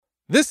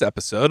This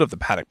episode of the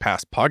Paddock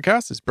Pass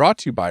podcast is brought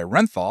to you by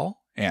Renthal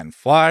and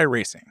Fly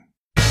Racing.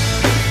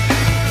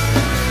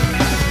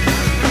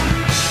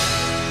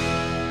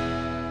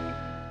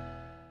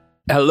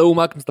 Hello,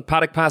 welcome to the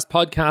Paddock Pass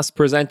podcast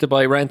presented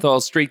by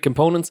Renthal Street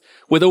Components.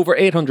 With over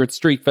 800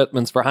 street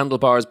fitments for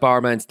handlebars, bar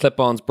mounts,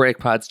 clip-ons, brake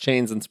pads,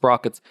 chains and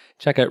sprockets,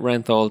 check out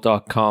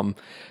renthal.com.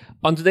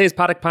 On today's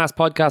Paddock Pass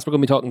podcast, we're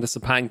going to be talking the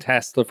Sepang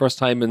test, the first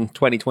time in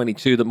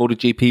 2022 that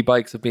MotoGP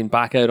bikes have been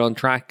back out on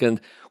track. And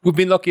we've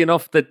been lucky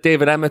enough that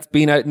David Emmett's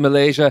been out in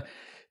Malaysia.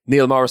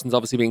 Neil Morrison's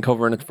obviously been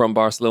covering it from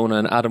Barcelona,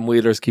 and Adam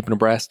Wheeler's keeping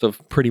abreast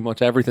of pretty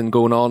much everything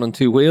going on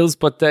two wheels.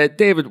 But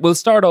David, we'll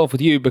start off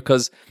with you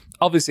because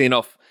obviously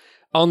enough,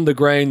 on the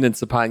ground in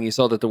Sepang, you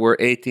saw that there were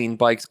 18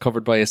 bikes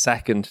covered by a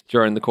second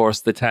during the course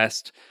of the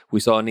test. We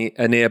saw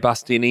Enea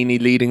Bastianini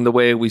leading the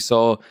way. We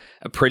saw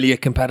Aprilia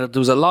competitive. There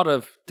was a lot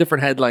of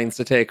different headlines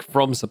to take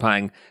from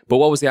Sepang. But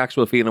what was the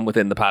actual feeling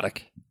within the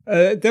paddock?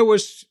 There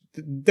was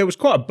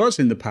quite a buzz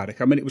in the paddock.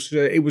 I mean,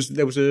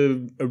 there was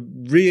a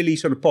really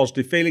sort of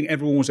positive feeling.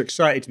 Everyone was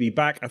excited to be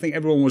back. I think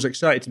everyone was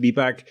excited to be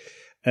back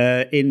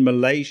in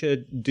Malaysia,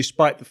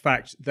 despite the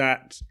fact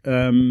that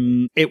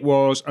it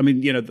was, I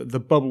mean, you know, the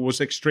bubble was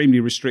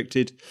extremely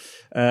restricted.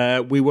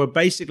 We were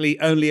basically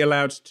only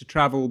allowed to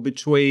travel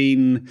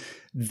between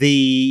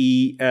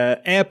the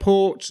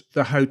airport,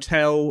 the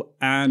hotel,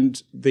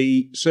 and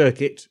the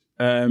circuit,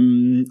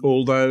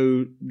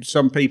 although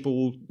some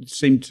people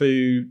seem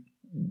to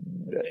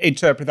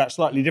interpret that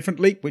slightly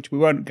differently, which we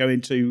won't go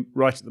into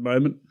right at the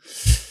moment.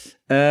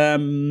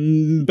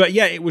 But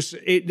yeah,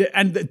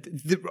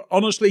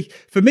 honestly,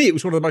 for me, it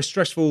was one of the most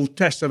stressful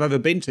tests I've ever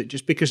been to,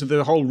 just because of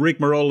the whole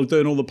rigmarole of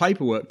doing all the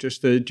paperwork,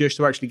 just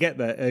to actually get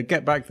there,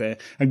 get back there.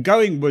 And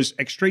going was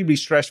extremely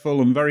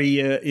stressful and very,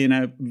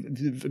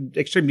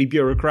 extremely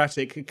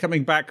bureaucratic.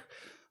 Coming back,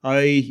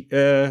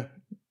 I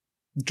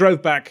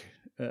drove back.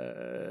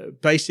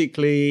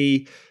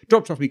 Basically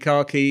dropped off my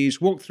car keys,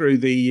 walked through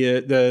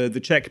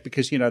the check,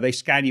 because, you know, they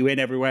scan you in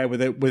everywhere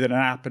with an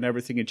app and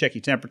everything and check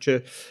your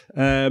temperature.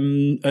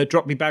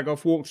 Dropped my bag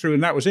off, walked through,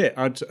 and that was it.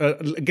 I'd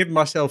given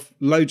myself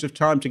loads of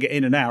time to get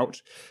in and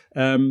out,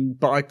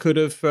 but I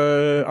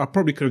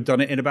probably could have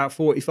done it in about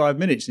 45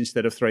 minutes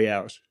instead of 3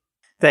 hours.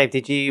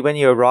 Dave, when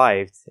you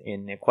arrived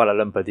in Kuala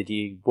Lumpur, did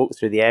you walk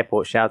through the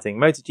airport shouting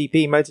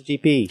MotoGP,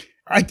 MotoGP?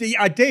 I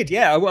did,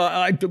 yeah. Well,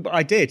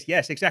 I did,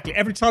 yes, exactly.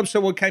 Every time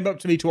someone came up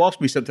to me to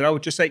ask me something, I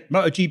would just say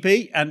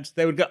MotoGP, and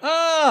they would go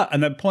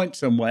and then point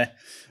somewhere,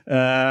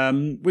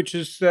 which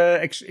is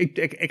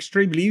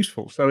extremely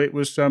useful. So it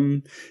was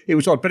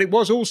odd, but it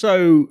was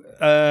also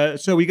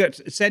so we got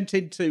sent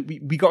into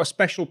we got a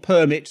special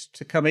permit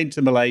to come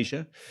into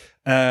Malaysia.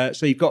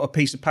 So you've got a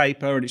piece of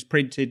paper and it's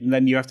printed, and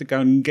then you have to go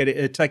and get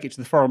it, take it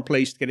to the foreign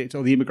police to get it,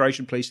 or the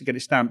immigration police to get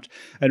it stamped.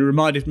 And it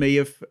reminded me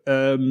of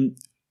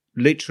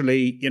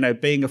literally, you know,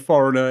 being a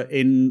foreigner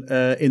in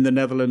the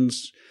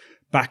Netherlands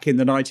back in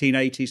the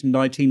 1980s and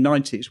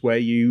 1990s, where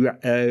you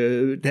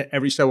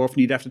every so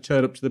often you'd have to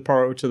turn up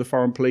to the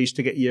foreign police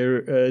to get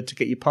your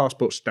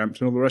passport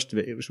stamped and all the rest of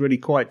it. It was really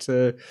quite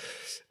a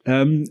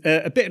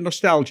bit of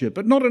nostalgia,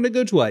 but not in a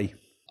good way.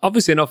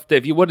 Obviously enough,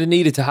 Dave, you would have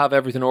needed to have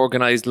everything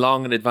organised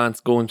long in advance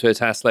going to a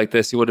test like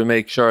this. You would have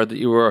made sure that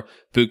you were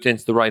booked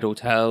into the right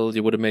hotel.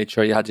 You would have made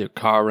sure you had your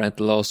car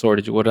rental all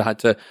sorted. You would have had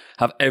to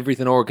have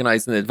everything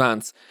organised in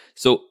advance.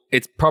 So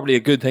it's probably a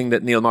good thing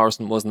that Neil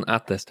Morrison wasn't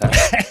at this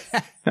test.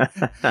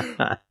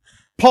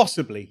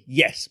 Possibly,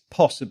 yes,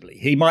 possibly.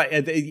 He might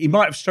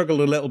have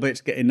struggled a little bit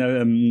to get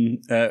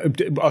in.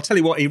 I'll tell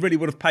you what, he really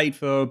would have paid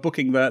for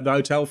booking the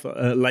hotel for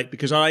late,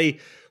 because I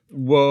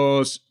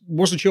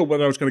wasn't sure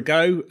whether I was going to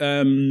go.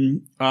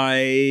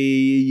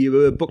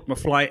 I booked my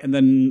flight and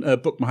then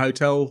booked my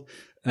hotel.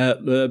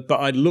 But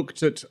I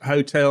looked at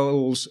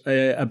hotels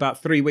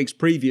about 3 weeks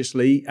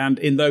previously, and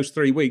in those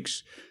 3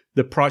 weeks,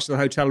 the price of the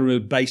hotel room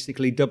had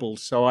basically doubled.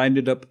 So I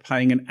ended up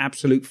paying an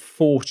absolute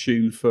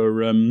fortune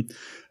for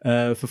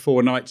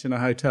 4 nights in a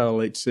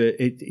hotel. It's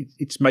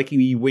making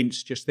me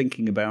wince just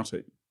thinking about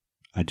it.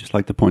 I'd just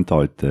like to point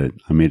out that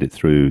I made it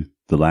through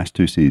the last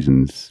 2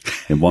 seasons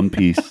in one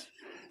piece.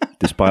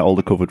 Despite all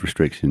the COVID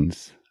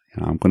restrictions.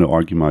 I'm going to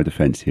argue my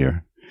defence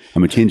here.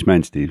 I'm a changed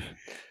man, Steve.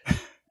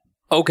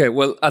 Okay,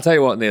 well, I'll tell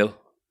you what, Neil.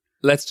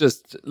 Let's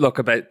just look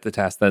about the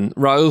test then.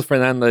 Raul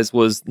Fernandez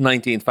was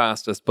 19th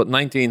fastest, but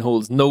 19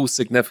 holds no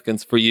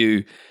significance for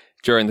you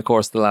during the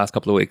course of the last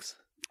couple of weeks.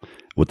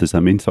 What does that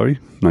mean, sorry?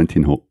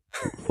 19 hold.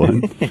 What?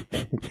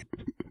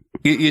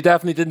 You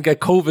definitely didn't get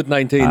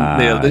COVID-19,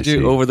 Neil, did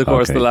you, over the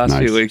course of the last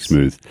few weeks?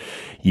 Smooth.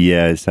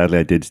 Yeah, sadly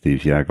I did,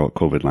 Steve. Yeah, I got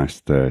COVID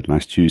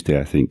last Tuesday,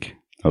 I think.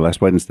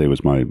 Last Wednesday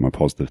was my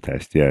positive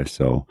test, yeah.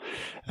 So,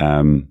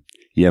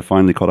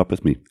 finally caught up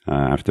with me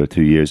after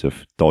 2 years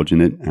of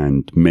dodging it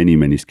and many,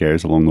 many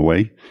scares along the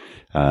way.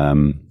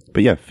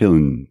 But yeah,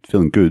 feeling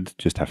good.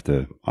 Just have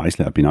to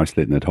isolate. I've been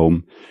isolating at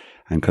home,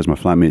 and because my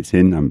flatmate's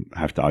in, I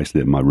have to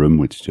isolate in my room,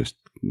 which just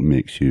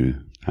makes you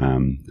a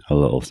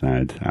little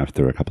sad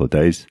after a couple of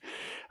days.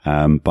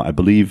 But I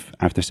believe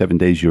after 7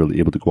 days, you're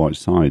able to go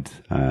outside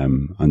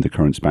under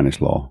current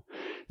Spanish law.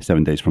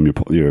 7 days from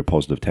your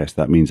positive test.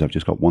 That means I've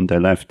just got 1 day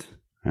left,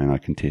 and I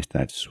can taste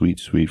that sweet,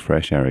 sweet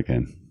fresh air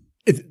again.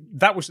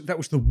 That was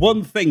the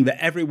one thing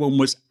that everyone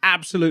was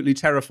absolutely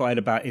terrified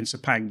about in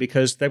Sepang,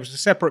 because there was a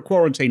separate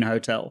quarantine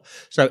hotel.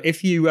 So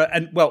if you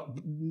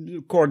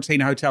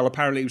quarantine hotel,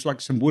 apparently it was like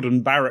some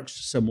wooden barracks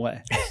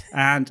somewhere,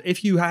 and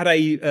if you had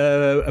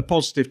a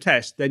positive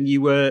test, then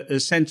you were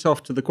sent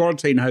off to the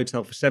quarantine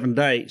hotel for 7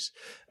 days,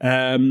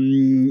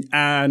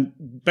 and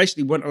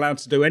basically weren't allowed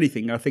to do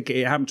anything. I think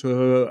it happened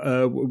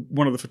to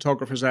one of the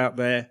photographers out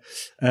there.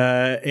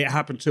 It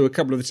happened to a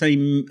couple of the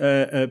team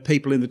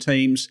people in the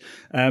teams.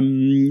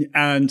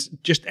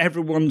 And just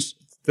everyone's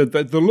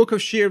the look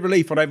of sheer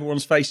relief on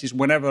everyone's faces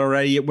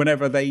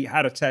whenever they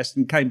had a test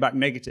and came back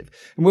negative.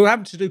 And we were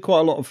having to do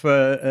quite a lot of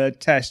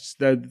tests.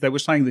 They were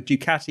saying that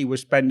Ducati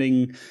was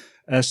spending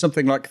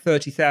something like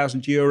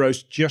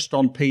 €30,000 just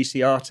on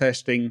PCR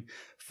testing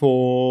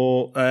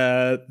for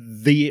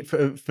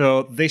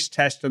this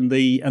test and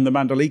the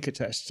Mandalika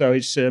test. So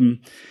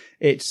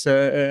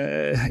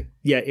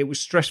it was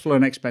stressful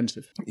and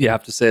expensive. You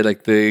have to say,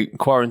 like, the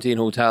quarantine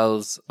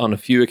hotels on a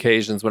few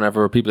occasions,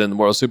 whenever people in the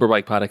World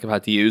Superbike paddock have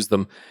had to use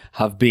them,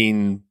 have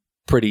been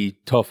pretty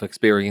tough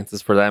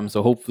experiences for them.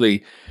 So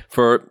hopefully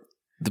for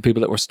the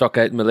people that were stuck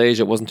out in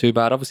Malaysia, it wasn't too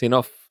bad. Obviously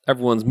enough,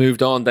 everyone's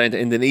moved on down to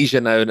Indonesia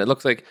now, and it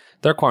looks like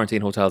their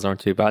quarantine hotels aren't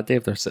too bad,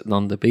 Dave. They're sitting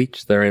on the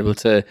beach. They're able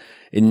to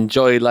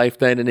enjoy life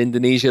down in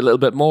Indonesia a little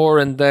bit more.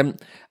 And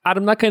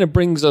Adam, that kind of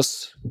brings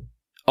us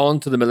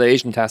onto the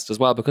Malaysian test as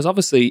well, because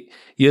obviously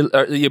you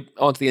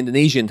onto the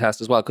Indonesian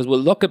test as well, because we'll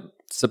look at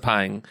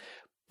Sepang,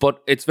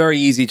 but it's very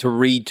easy to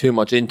read too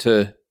much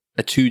into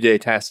a 2-day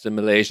test in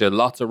Malaysia.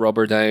 Lots of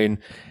rubber down.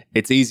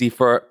 It's easy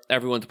for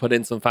everyone to put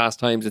in some fast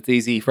times. It's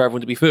easy for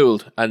everyone to be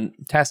fooled, and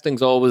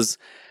testing's always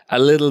a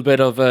little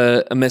bit of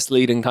a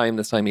misleading time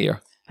this time of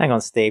year. Hang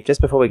on, Steve, just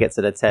before we get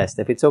to the test,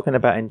 if you're talking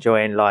about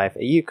enjoying life,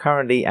 are you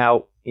currently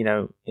out,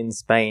 in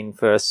Spain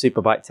for a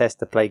Superbike test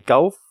to play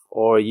golf?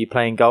 Or are you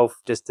playing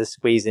golf just to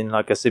squeeze in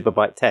like a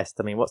Superbike test?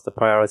 I mean, what's the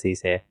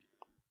priorities here?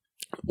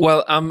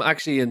 Well, I'm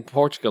actually in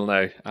Portugal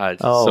now,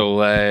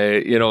 so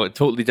a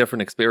totally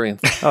different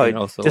experience.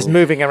 Just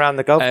moving around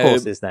the golf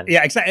courses then.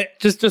 Yeah, exactly.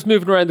 Just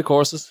moving around the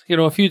courses.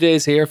 A few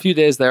days here, a few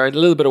days there. I had a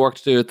little bit of work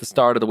to do at the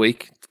start of the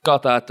week.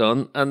 Got that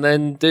done, and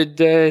then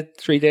did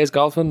 3 days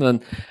golfing.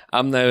 And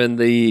I'm now in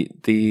the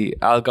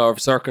Algarve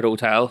Circuit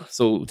Hotel.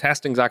 So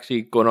testing's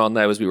actually going on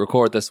now as we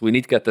record this. We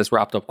need to get this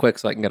wrapped up quick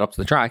so I can get up to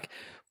the track.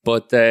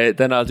 But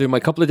then I'll do my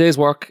couple of days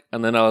work,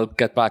 and then I'll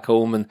get back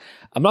home. And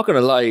I'm not going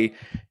to lie,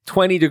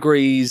 20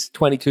 degrees,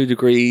 22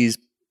 degrees,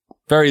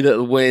 very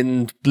little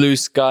wind, blue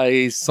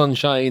skies,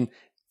 sunshine.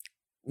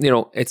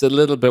 It's a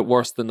little bit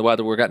worse than the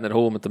weather we're getting at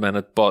home at the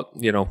minute. But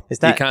you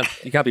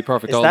can't be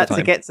perfect all the time. Is that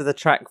to get to the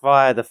track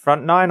via the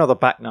front nine or the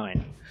back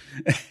nine?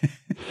 A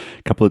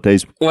couple of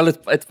days. Well,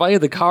 it's via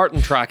the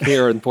karting track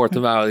here in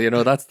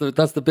Portimao.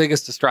 That's the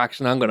biggest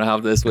distraction I'm going to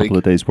have this week. A couple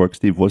of days work,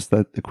 Steve. What's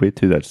that equate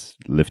to? That's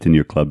lifting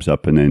your clubs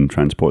up and then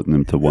transporting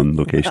them to one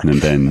location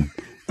and then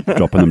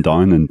dropping them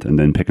down and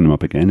then picking them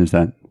up again. Is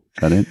that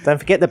it? Don't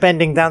forget the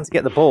bending down to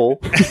get the ball.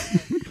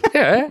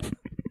 Yeah.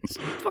 It's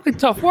fucking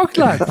tough work,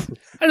 lads.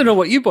 I don't know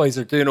what you boys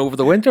are doing over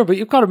the winter, but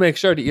you've got to make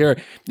sure that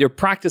you're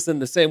practicing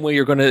the same way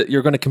you're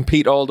gonna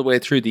compete all the way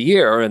through the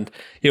year. And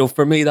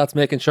for me, that's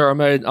making sure I'm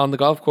out on the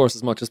golf course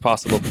as much as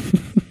possible.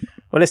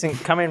 Well, listen,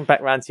 coming back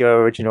round to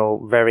your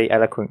original very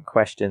eloquent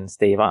question,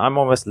 Steve, I'm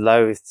almost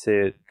loath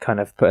to kind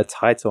of put a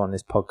title on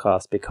this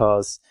podcast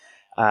because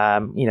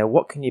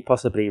what can you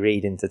possibly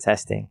read into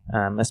testing,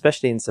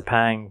 especially in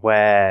Sepang,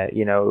 where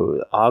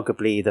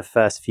arguably the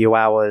first few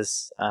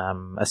hours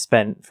are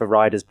spent for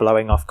riders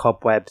blowing off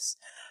cobwebs,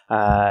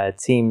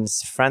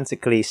 teams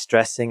frantically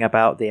stressing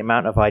about the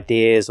amount of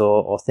ideas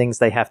or things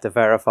they have to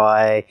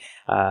verify,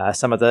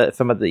 some of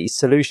the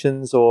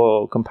solutions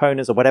or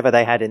components or whatever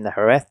they had in the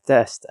Jerez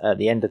test at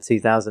the end of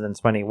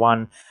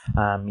 2021.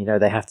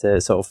 They have to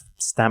sort of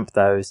stamp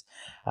those.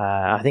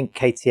 I think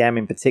KTM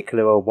in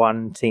particular were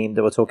one team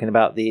that were talking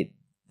about the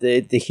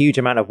huge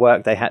amount of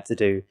work they had to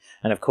do,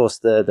 and of course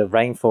the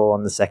rainfall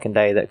on the second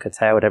day that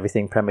curtailed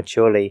everything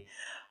prematurely.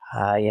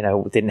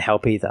 Didn't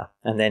help either.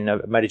 And then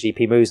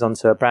MotoGP moves on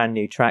to a brand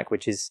new track,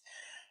 which is,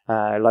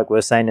 like we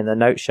were saying in the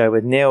note show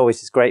with Neil,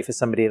 which is great for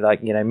somebody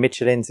like,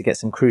 Michelin to get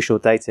some crucial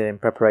data in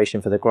preparation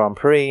for the Grand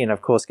Prix. And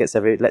of course,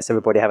 lets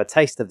everybody have a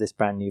taste of this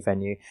brand new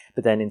venue.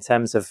 But then in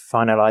terms of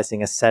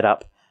finalizing a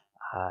setup,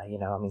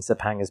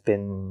 Sepang has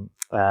been,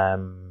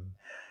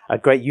 a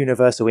great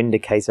universal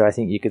indicator, I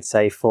think you could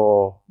say,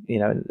 for,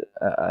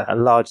 a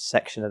large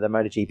section of the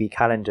MotoGP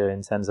calendar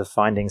in terms of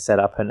finding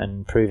setup and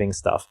improving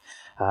stuff.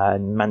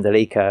 And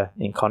Mandalika,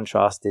 in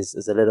contrast,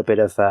 is a little bit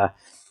of,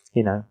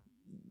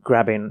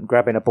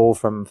 grabbing a ball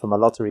from a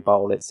lottery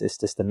bowl. It's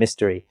just a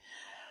mystery.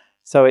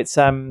 So it's,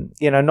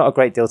 not a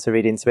great deal to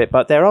read into it,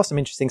 but there are some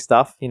interesting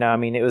stuff. I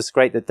mean, it was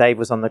great that Dave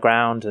was on the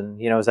ground and,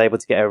 was able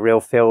to get a real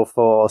feel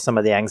for some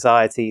of the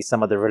anxiety,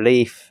 some of the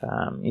relief,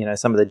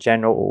 some of the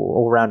general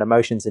all-round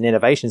emotions and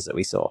innovations that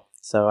we saw.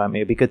 So it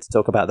would be good to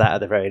talk about that at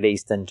the very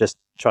least and just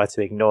try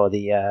to ignore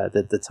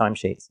the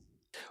timesheets.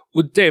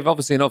 Well, Dave,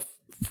 obviously enough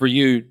for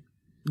you,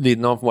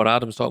 leading on from what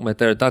Adam's talking about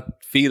there,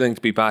 that feeling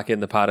to be back in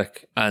the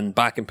paddock and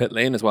back in pit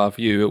lane as well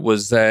for you, it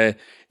was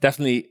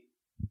definitely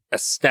a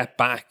step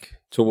back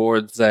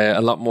towards a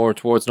lot more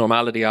towards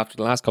normality after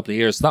the last couple of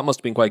years. So that must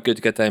have been quite good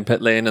to get down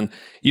pit lane, and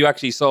you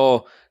actually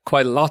saw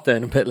quite a lot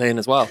down in pit lane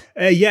as well.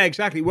 Yeah,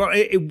 exactly. Well,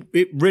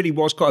 it really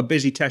was quite a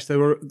busy test.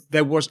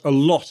 There was a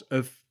lot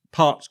of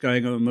parts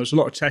going on. There was a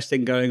lot of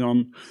testing going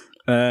on.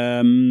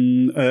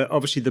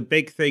 Obviously, the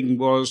big thing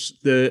was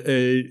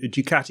the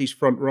Ducati's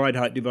front ride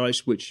height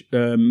device, which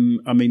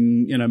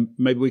maybe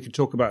we could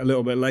talk about a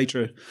little bit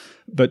later,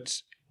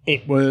 but.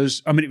 It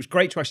was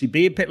great to actually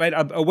be in pit lane.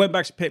 I went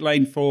back to pit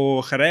lane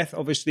for Jerez.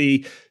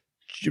 Obviously,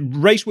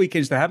 race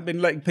weekends, they haven't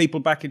been letting people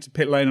back into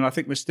pit lane, and I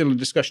think there's still a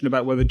discussion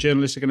about whether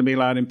journalists are going to be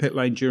allowed in pit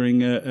lane during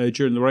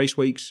the race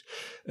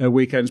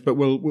weekends. But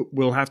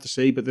we'll have to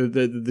see. But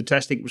the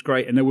testing was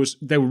great, and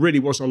there really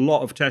was a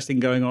lot of testing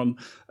going on.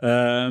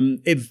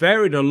 It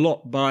varied a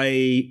lot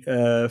by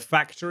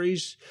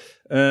factories.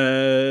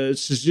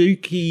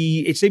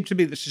 Suzuki, it seemed to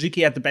me that Suzuki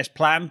had the best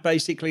plan.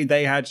 Basically,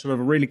 they had sort of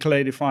a really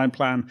clearly defined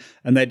plan,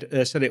 and they'd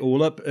set it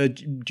all up.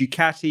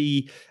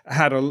 Ducati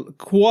had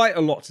quite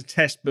a lot to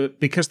test, but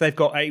because they've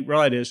got 5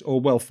 riders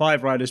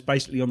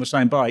basically on the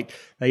same bike,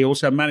 they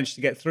also managed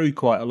to get through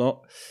quite a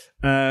lot.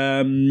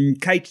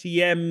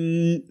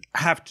 KTM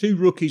have 2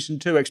 rookies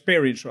and 2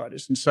 experienced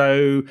riders, and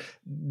so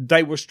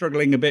they were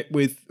struggling a bit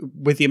with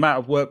the amount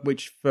of work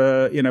which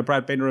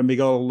Brad Binder and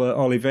Miguel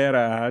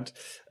Oliveira had.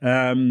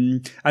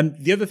 And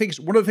the other things,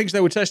 one of the things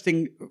they were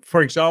testing,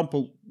 for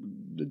example,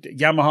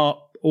 Yamaha,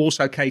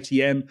 also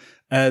KTM,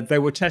 they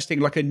were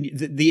testing like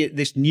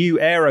this new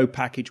aero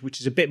package,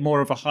 which is a bit more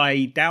of a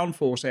high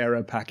downforce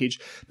aero package.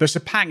 But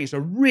Sepang is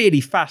a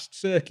really fast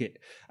circuit,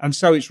 and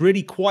so it's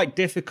really quite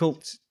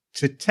difficult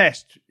to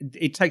test.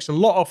 It takes a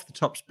lot off the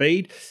top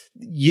speed.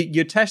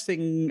 You're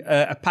testing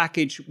a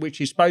package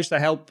which is supposed to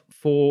help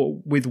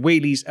with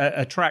wheelies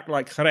a track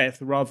like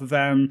Jerez rather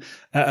than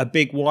a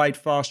big, wide,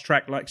 fast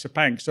track like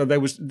Sepang. So there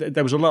was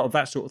a lot of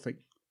that sort of thing.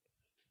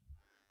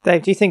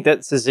 Dave, do you think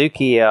that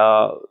Suzuki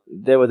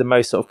they were the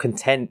most sort of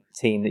content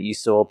team that you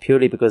saw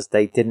purely because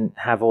they didn't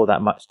have all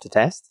that much to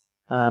test?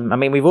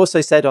 We've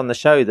also said on the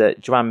show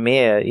that Joan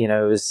Mir,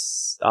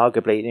 is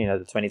arguably, the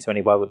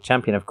 2020 World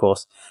Champion, of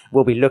course,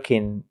 will be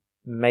looking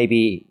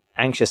maybe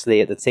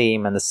anxiously at the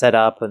team and the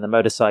setup and the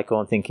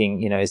motorcycle and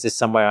thinking, is this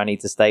somewhere I need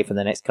to stay for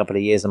the next couple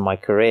of years of my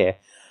career?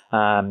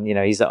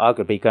 He's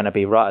arguably going to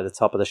be right at the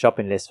top of the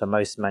shopping list for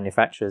most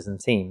manufacturers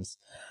and teams.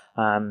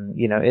 If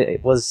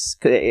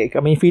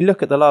you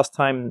look at the last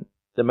time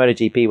the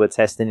MotoGP were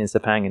testing in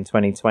Sepang in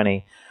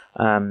 2020,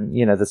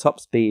 the top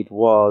speed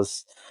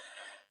was,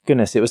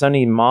 it was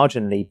only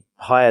marginally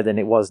higher than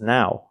it was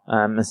now.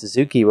 And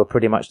Suzuki were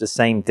pretty much the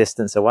same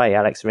distance away.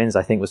 Alex Rins,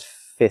 I think, was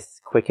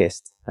 5th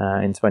quickest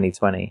in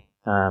 2020.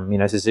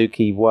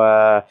 Suzuki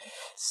were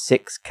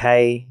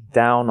 6K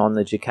down on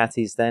the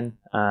Ducatis then,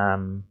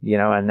 and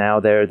now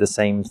they're the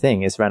same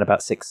thing. It's around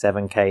about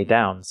 6-7K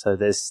down. So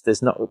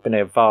there's not been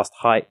a vast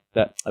hike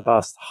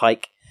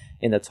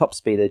in the top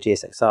speed of the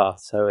GSXR.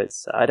 So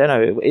it's, I don't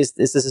know, is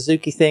the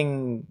Suzuki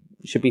thing,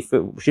 should we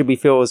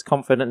feel as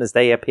confident as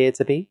they appear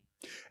to be?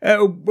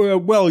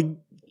 Well,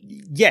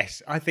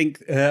 yes, I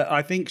think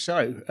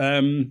so.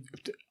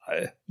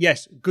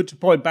 Yes, good to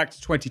point back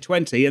to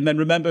 2020 and then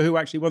remember who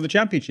actually won the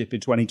championship in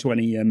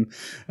 2020.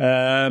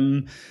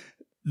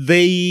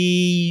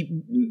 The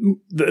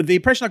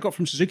impression I got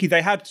from Suzuki,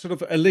 they had sort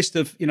of a list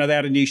of, they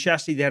had a new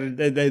chassis,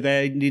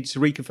 they needed to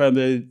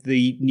reconfirm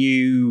the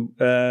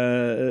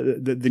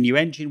new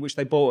engine which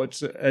they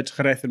bought at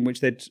Jerez and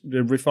which they'd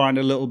refined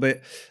a little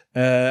bit.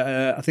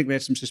 I think they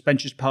had some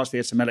suspension parts, they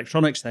had some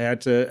electronics, they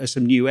had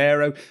some new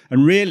aero,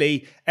 and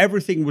really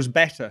everything was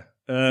better.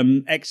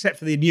 Except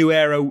for the new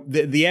aero.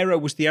 The aero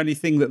was the only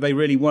thing that they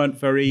really weren't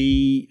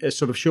very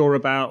sort of sure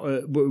about,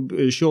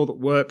 sure that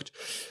worked.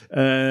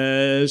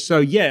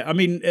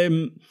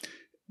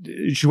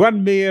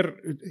 Joan Mir,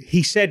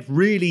 he said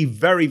really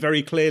very,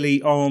 very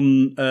clearly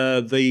on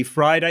the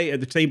Friday at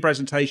the team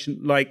presentation,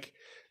 like,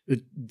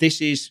 this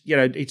is,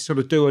 it's sort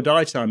of do or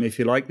die time, if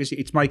you like.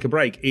 It's make or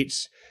break.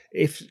 It's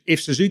if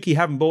Suzuki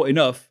haven't bought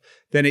enough,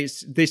 then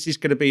this is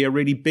going to be a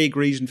really big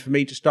reason for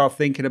me to start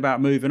thinking about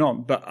moving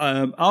on. But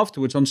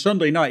afterwards, on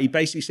Sunday night, he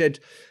basically said,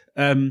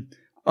 I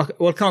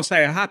can't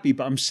say I'm happy,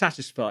 but I'm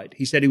satisfied.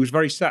 He said he was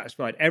very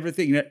satisfied.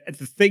 Everything,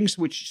 the things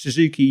which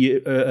Suzuki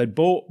had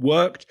bought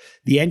worked.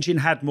 The engine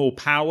had more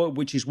power,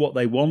 which is what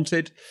they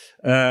wanted.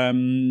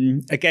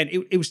 Again,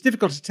 it was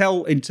difficult to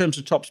tell in terms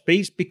of top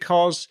speeds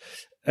because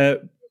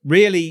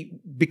really,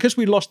 because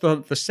we lost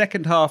the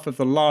second half of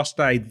the last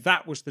day,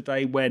 that was the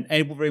day when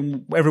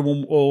everyone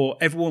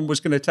was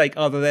going to take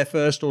either their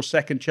first or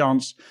second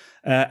chance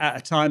at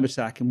a time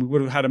attack, and we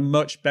would have had a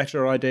much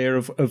better idea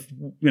of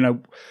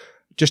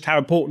just how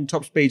important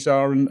top speeds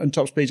are and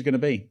top speeds are going to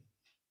be.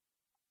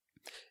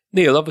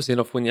 Neil, obviously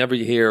enough, whenever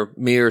you hear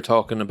Mir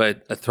talking about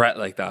a threat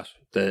like that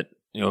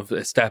if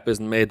a step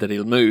isn't made that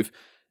he'll move,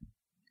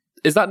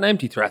 is that an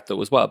empty threat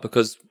though as well?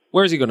 Because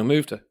where's he going to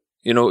move to?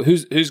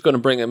 Who's going to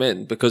bring him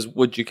in? Because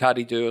would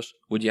Ducati do it?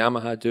 Would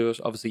Yamaha do it?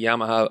 Obviously,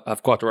 Yamaha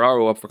have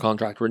Quartararo up for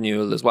contract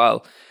renewal as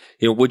well.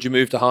 Would you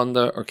move to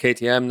Honda or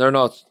KTM? They're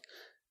not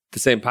the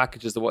same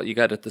package as what you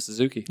get at the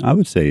Suzuki. I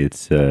would say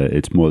it's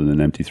more than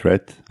an empty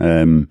threat.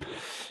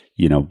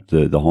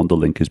 The Honda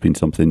link has been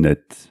something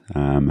that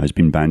has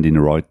been bandied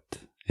around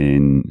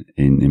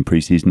in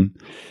pre-season.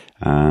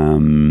 I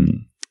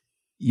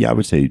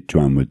would say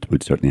Joan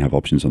would certainly have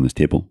options on this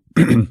table.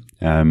 He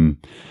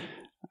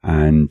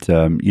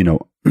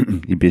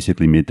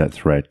basically made that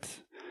threat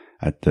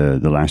at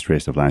the last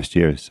race of last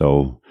year.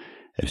 So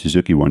if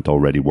Suzuki weren't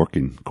already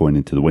working going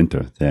into the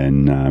winter,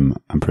 then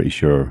I'm pretty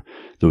sure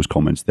those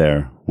comments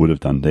there would have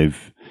done.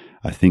 They've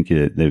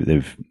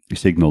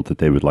signalled that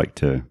they would like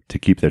to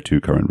keep their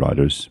two current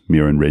riders,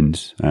 Mir and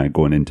Rins,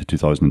 going into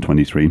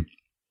 2023.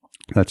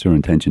 That's their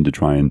intention, to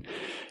try and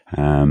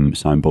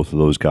sign both of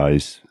those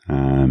guys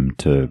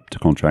to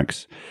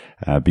contracts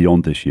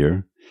beyond this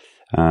year.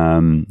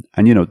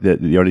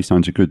 The early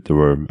signs are good. There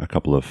were a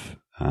couple of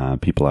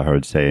people I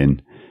heard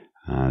saying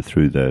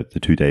through the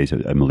 2 days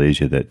at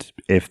Malaysia that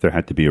if there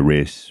had to be a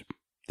race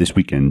this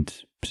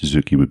weekend,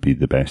 Suzuki would be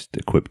the best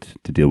equipped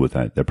to deal with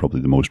that. They're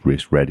probably the most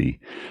race ready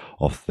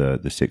of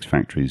the six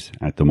factories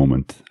at the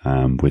moment,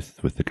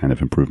 with the kind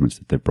of improvements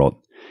that they've brought.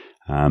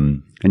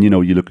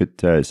 You look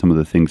at some of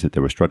the things that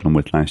they were struggling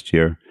with last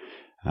year.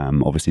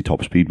 Obviously,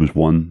 top speed was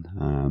one.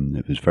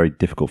 It was very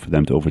difficult for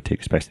them to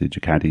overtake, especially the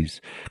Ducatis.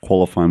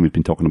 Qualifying, we've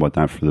been talking about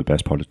that for the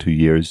best part of 2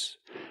 years.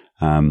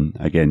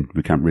 Again,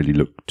 we can't really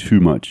look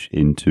too much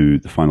into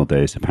the final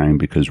day of Sepang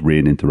because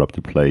rain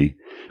interrupted play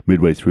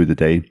midway through the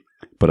day.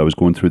 But I was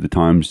going through the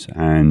times,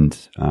 and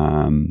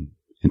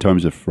in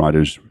terms of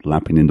riders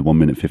lapping into 1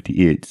 minute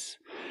 58s,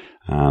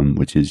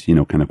 which is,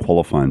 kind of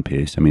qualifying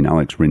pace. I mean,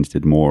 Alex Rins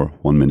did more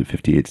 1 minute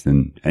 58s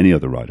than any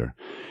other rider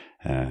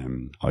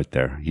out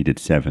there. He did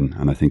 7,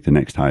 and I think the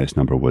next highest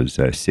number was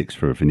 6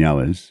 for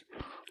Vinales,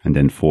 and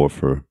then 4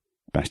 for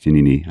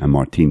Bastianini and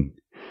Martin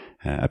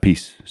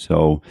apiece.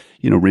 So,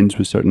 Rins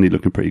was certainly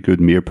looking pretty good.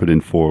 Mir put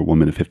in 4 1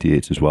 minute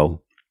 58s as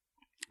well.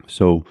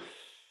 So,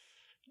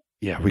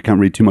 yeah, we can't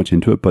read too much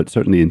into it, but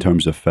certainly in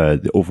terms of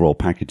the overall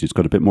package, it's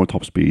got a bit more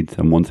top speed.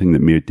 And one thing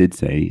that Mir did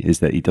say is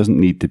that he doesn't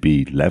need to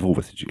be level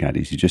with the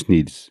Ducatis. He just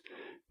needs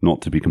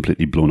not to be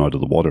completely blown out of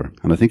the water.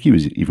 And I think he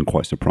was even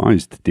quite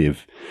surprised,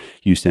 Dave.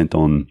 You sent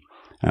on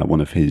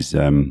one of his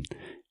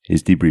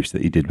debriefs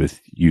that he did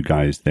with you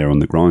guys there on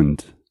the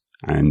ground,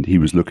 and he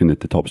was looking at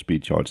the top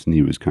speed charts, and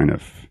he was kind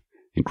of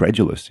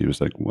incredulous. He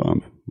was like,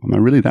 well, am I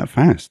really that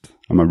fast?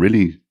 Am I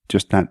really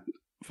just that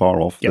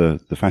far off the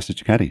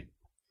fastest Ducati?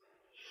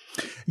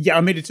 Yeah,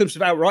 I mean, in terms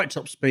of outright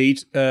top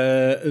speed,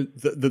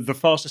 the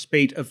faster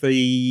speed of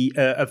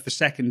the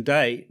second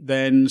day,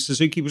 then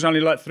Suzuki was only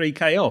like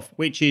 3k off,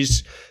 which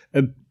is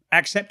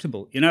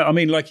acceptable. I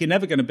mean, like, you're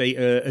never going to beat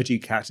a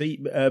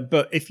Ducati,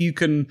 but if you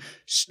can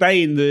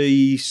stay in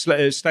the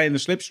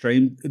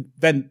slipstream,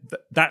 then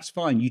that's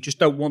fine. You just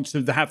don't want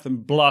to have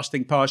them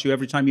blasting past you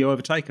every time you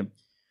overtake them.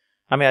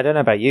 I mean, I don't know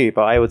about you,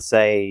 but I would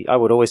say I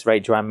would always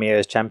rate Joan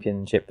Mir's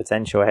championship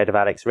potential ahead of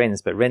Alex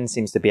Rins, but Rins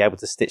seems to be able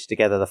to stitch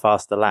together the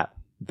faster lap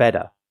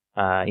better.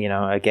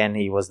 Again,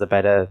 he was the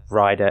better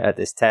rider at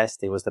this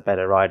test. He was the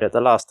better rider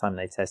the last time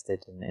they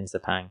tested in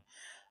Sepang.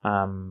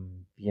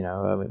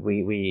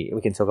 We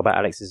can talk about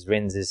Alex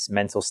Rins'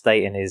 mental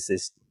state and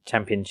his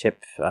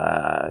championship,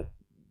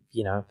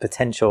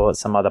 potential at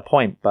some other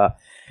point, but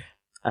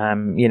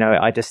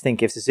I just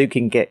think if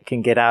Suzuki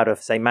can get out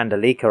of, say,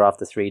 Mandalika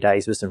after 3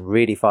 days with some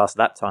really fast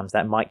lap times,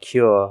 that might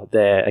cure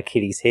their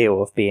Achilles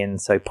heel of being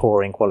so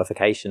poor in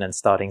qualification and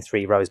starting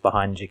 3 rows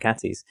behind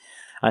Ducatis.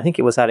 I think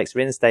it was Alex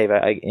Rins, Dave,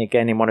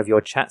 again, in one of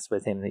your chats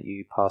with him that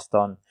you passed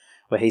on,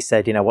 where he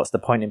said, what's the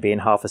point in being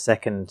half a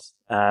second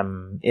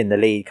in the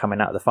lead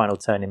coming out of the final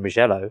turn in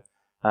Mugello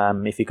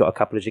if you've got a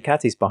couple of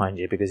Ducatis behind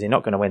you, because you're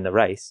not going to win the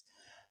race.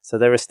 So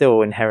there are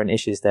still inherent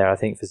issues there, I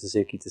think, for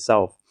Suzuki to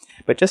solve.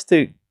 But just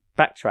to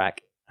backtrack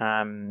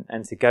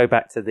and to go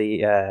back to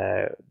the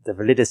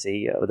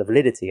validity, of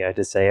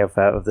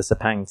the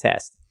Sepang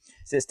test.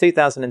 Since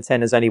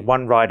 2010, there's only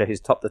one rider who's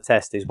topped the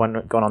test who's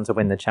gone on to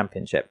win the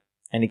championship.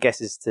 Any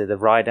guesses to the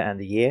rider and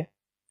the year?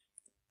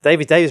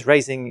 David Dave's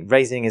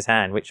raising his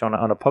hand, which on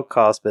a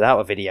podcast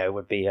without a video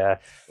would be.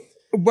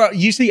 Well,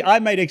 you see, I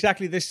made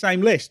exactly this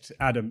same list,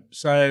 Adam.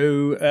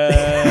 So,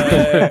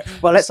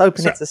 well, let's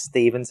open it to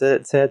Steve and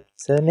to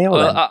Neil.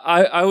 Well,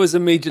 I was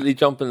immediately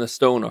jumping the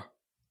Stoner.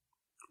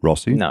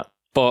 Rossi? No.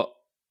 But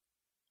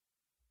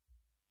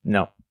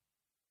no.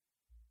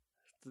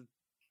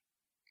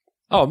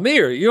 Oh,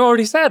 Mir, you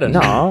already said it.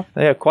 No,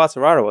 yeah,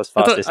 Quartararo was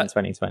fastest in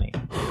 2020.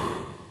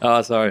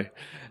 Oh, sorry.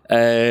 No,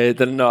 I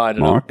don't Mark?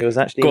 know. It was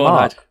actually Go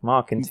on,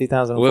 Mark in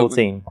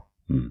 2014.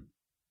 Hmm.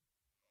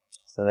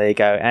 So there you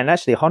go. And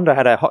actually, Honda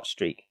had a hot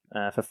streak.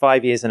 For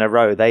 5 years in a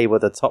row, they were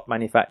the top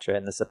manufacturer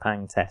in the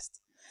Sepang test.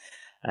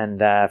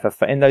 And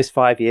in those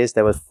 5 years,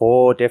 there were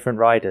 4 different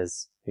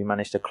riders who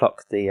managed to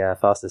clock the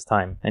fastest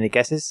time. Any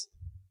guesses?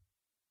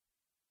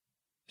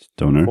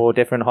 Stoner, 4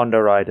 different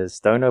Honda riders.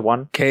 Stoner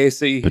won.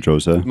 Casey,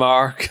 Pedrosa,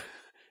 Mark.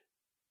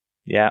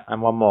 Yeah,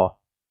 and one more.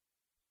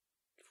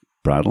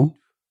 Bradle,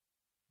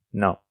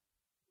 No.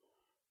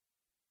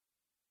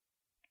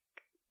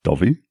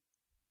 Dovey.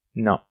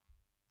 No.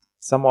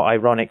 Somewhat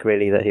ironic,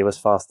 really, that he was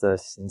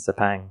fastest in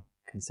Sepang,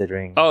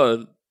 considering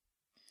Oh,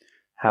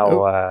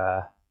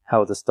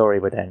 how the story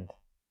would end.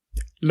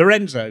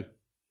 Lorenzo.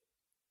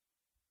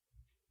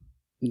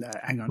 No,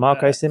 hang on.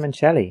 Marco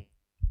Simoncelli,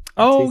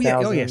 Oh, yeah.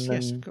 Oh, yes,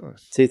 of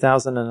course.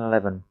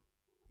 2011,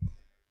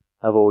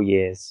 of all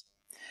years.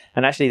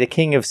 And actually, the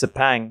king of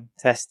Sepang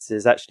tests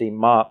is actually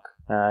Mark,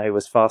 who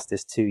was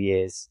fastest 2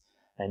 years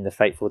in the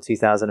fateful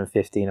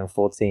 2015 and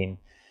 14.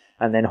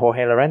 And then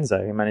Jorge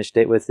Lorenzo, who managed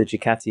it with the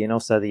Ducati and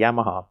also the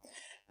Yamaha.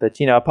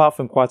 But, apart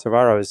from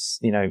Quartararo's,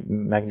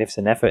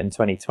 magnificent effort in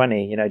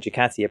 2020,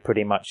 Ducati have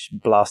pretty much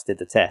blasted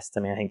the test. I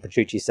mean, I think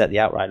Petrucci set the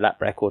outright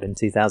lap record in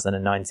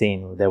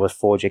 2019. There were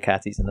 4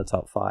 Ducatis in the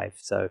top 5.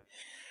 So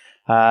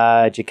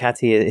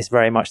Ducati is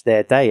very much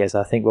their day, as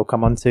I think we'll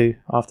come on to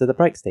after the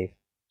break, Steve.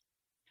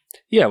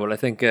 yeah, well, I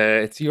think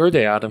it's your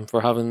day, Adam,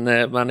 for having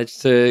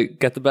managed to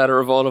get the better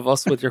of all of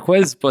us with your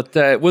quiz. But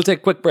we'll take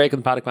a quick break on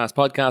the Paddock Pass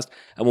podcast.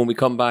 And when we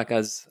come back,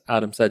 as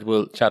Adam said,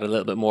 we'll chat a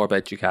little bit more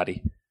about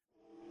Ducati.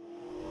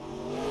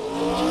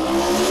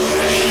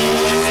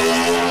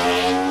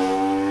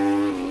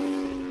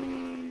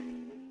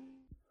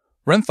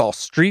 Renthal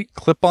Street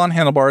clip-on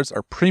handlebars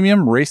are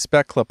premium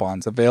race-spec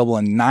clip-ons available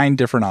in 9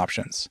 different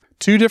options,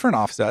 2 different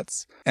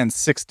offsets, and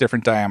 6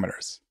 different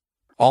diameters.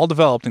 All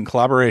developed in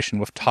collaboration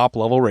with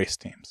top-level race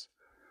teams.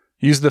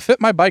 Use the Fit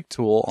My Bike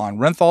tool on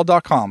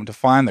renthal.com to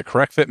find the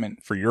correct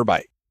fitment for your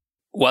bike.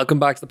 Welcome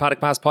back to the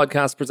Paddock Pass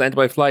podcast presented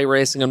by Fly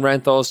Racing on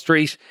Renthal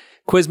Street.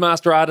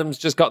 Quizmaster Adam's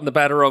just gotten the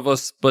better of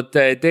us, but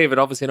David,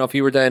 obviously enough,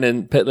 you were down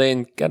in pit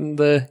lane getting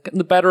the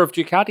better of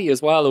Ducati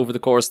as well over the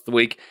course of the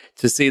week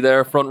to see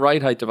their front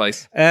ride height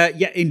device.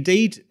 Yeah,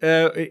 indeed.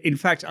 In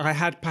fact, I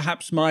had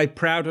perhaps my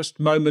proudest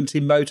moment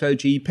in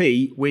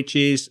MotoGP, which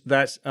is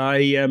that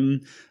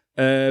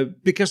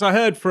because I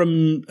heard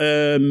from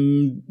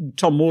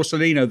Tom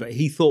Morcellino that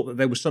he thought that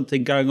there was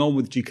something going on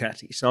with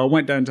Ducati. So I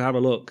went down to have a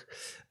look.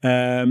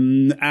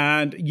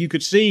 And you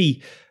could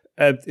see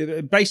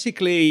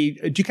basically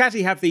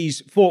Ducati have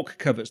these fork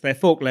covers. They're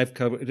fork lev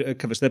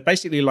covers. They're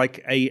basically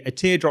like a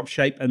teardrop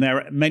shape, and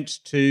they're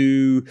meant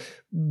to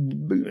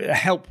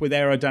help with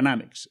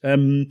aerodynamics.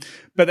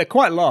 But they're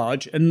quite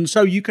large, and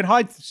so you can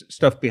hide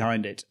stuff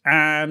behind it.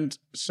 And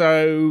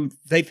so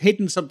they've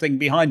hidden something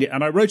behind it.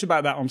 And I wrote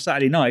about that on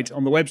Saturday night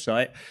on the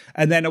website.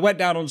 And then I went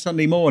down on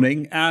Sunday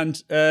morning, and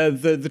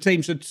the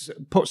teams had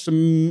put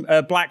some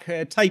black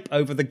tape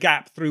over the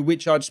gap through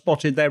which I'd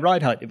spotted their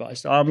ride height device.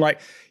 So I'm like,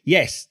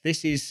 yes,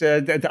 this is,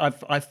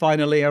 I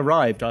finally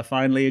arrived. I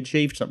finally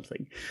achieved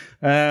something.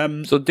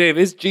 So Dave,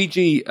 is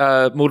GG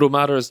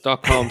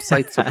motomatters.com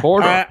site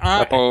supporter?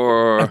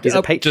 Or Is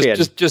it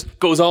Patreon? just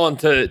goes on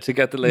to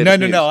get the latest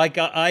news? No. I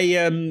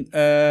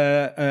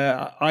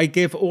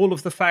give all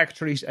of the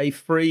factories a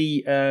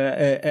free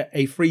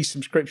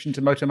subscription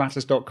to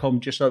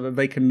motomatters.com just so that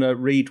they can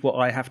read what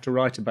I have to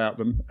write about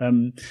them.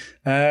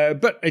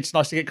 But it's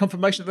nice to get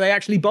confirmation that they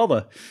actually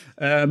bother.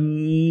 Yeah,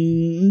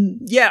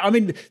 I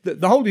mean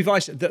the whole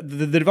device,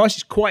 the device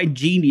is quite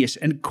ingenious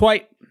and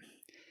quite.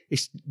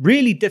 It's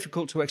really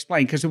difficult to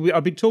explain because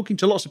I've been talking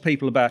to lots of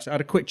people about it. I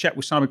had a quick chat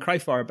with Simon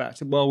Crayfire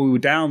about it while we were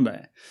down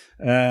there.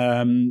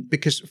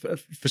 Because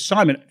for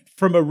Simon,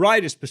 from a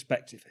rider's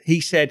perspective, he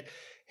said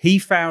he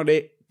found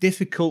it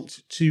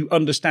difficult to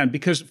understand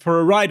because for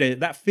a rider,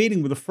 that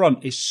feeling with the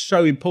front is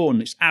so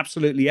important. It's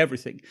absolutely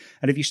everything.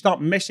 And if you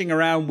start messing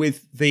around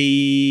with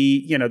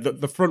the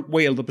front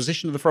wheel, the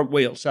position of the front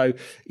wheel, so,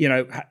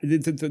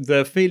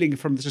 the feeling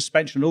from the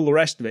suspension and all the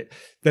rest of it,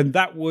 then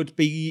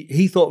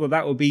he thought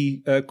that would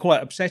be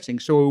quite upsetting.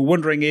 So we were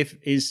wondering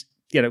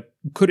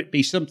could it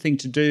be something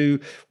to do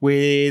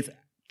with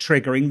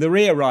triggering the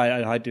rear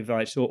ride height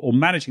device or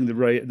managing the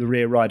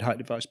rear ride height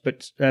device.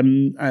 But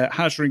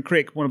Hazrin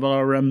Crick, one of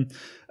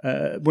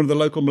the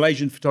local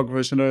Malaysian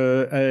photographers and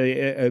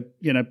a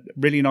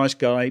really nice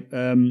guy,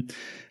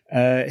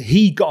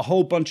 he got a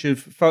whole bunch of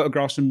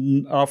photographs,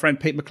 and our friend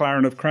Pete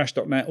McLaren of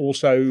Crash.net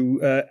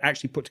also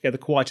actually put together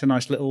quite a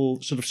nice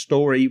little sort of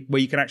story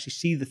where you can actually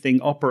see the thing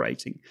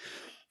operating.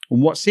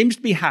 And what seems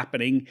to be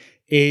happening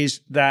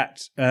is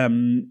that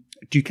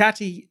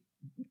Ducati.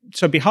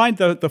 So behind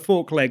the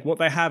fork leg, what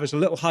they have is a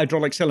little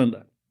hydraulic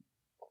cylinder.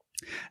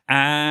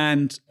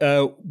 And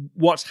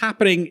what's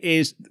happening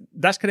is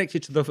that's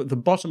connected to the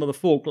bottom of the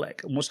fork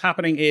leg. And what's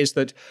happening is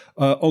that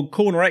on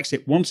corner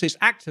exit, once it's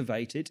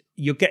activated,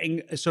 you're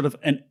getting a sort of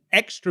an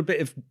extra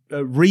bit of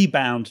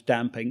rebound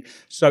damping.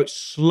 So it's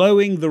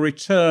slowing the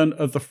return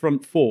of the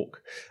front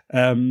fork.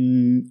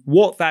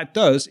 What that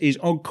does is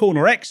on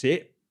corner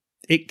exit,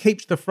 it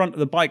keeps the front of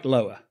the bike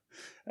lower.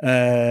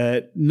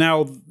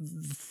 Now,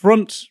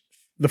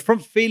 the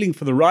front feeling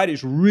for the ride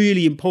is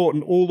really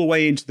important all the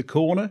way into the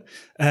corner.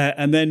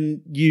 And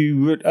then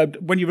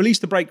when you release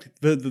the brake,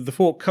 the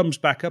fork comes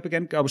back up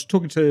again. I was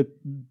talking to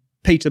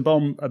Peter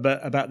Baum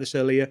about this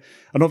earlier.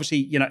 And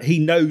obviously, he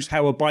knows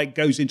how a bike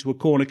goes into a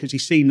corner because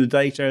he's seen the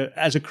data.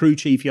 As a crew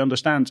chief, he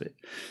understands it.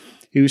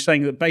 He was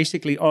saying that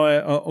basically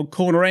on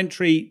corner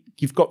entry,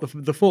 you've got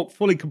the fork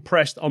fully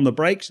compressed on the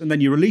brakes, and then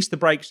you release the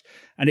brakes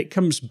and it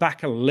comes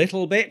back a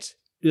little bit.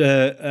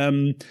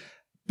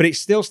 But it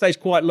still stays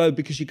quite low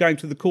because you're going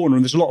through the corner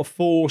and there's a lot of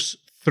force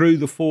through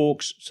the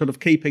forks, sort of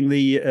keeping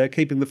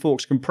the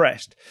forks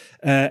compressed.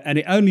 And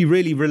it only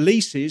really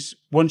releases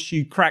once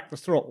you crack the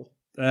throttle.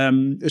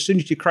 As soon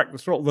as you crack the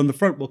throttle, then the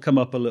front will come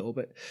up a little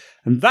bit.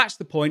 And that's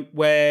the point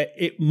where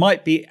it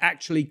might be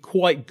actually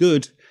quite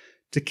good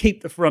to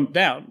keep the front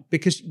down,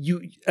 because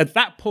at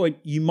that point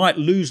you might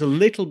lose a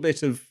little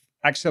bit of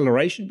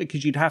acceleration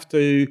because you'd have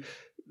to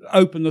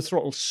open the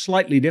throttle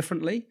slightly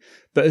differently.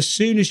 But as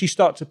soon as you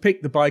start to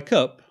pick the bike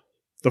up,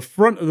 the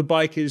front of the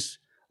bike is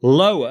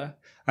lower,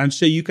 and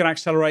so you can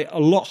accelerate a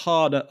lot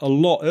harder, a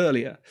lot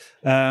earlier.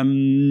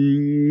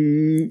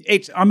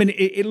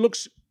 It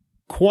looks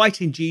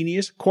quite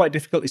ingenious, quite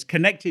difficult. It's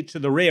connected to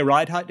the rear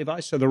ride height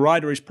device, so the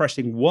rider is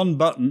pressing one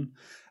button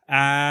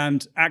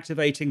and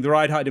activating the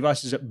ride height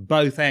devices at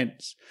both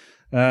ends.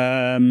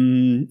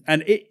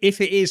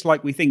 If it is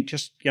like we think,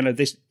 just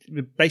this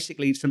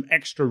basically some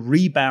extra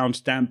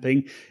rebound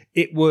damping,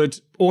 it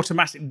would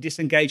automatically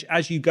disengage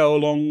as you go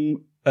along.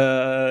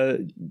 As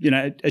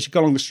you go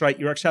along the straight,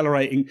 you're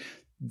accelerating.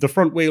 The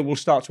front wheel will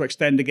start to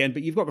extend again,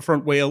 but you've got the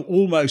front wheel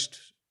almost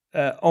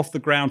off the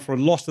ground for a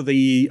lot of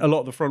the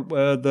front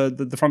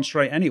the front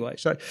straight anyway.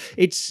 So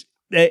it's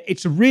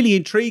a really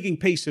intriguing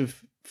piece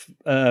of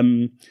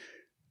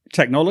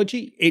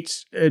technology.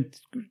 It's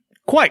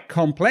quite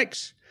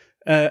complex.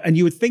 And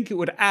you would think it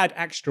would add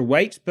extra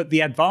weight, but the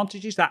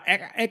advantages, that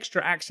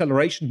extra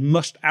acceleration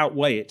must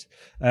outweigh it.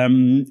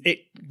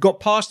 It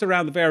got passed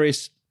around the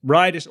various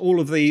riders,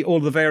 all of the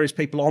various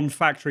people on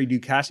factory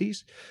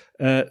Ducatis.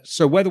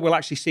 So whether we'll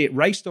actually see it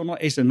raced or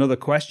not is another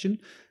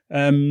question.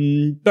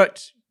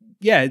 But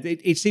yeah,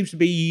 it seems to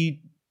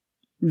be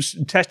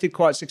tested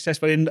quite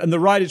successfully, and the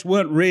riders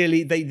weren't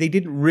really, they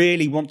didn't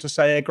really want to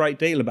say a great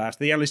deal about it.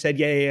 They only said,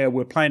 yeah,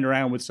 we're playing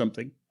around with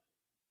something.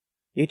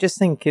 You just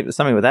think it was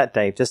something with that,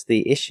 Dave, just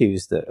the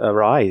issues that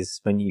arise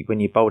when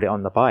you bolt it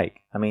on the bike.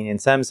 I mean, in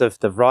terms of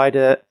the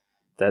rider,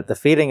 the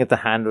feeling of the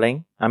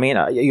handling, I mean,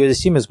 you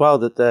assume as well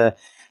that the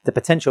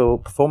potential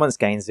performance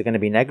gains are going to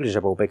be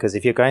negligible, because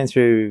if you're going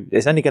through,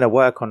 it's only going to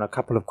work on a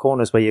couple of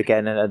corners where you're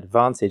getting an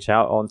advantage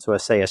out onto a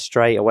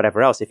straight or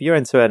whatever else. If you're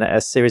into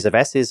a series of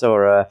S's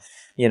or a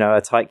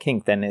tight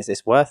kink, then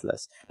it's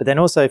worthless. But then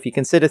also, if you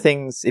consider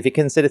things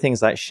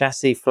like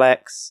chassis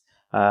flex,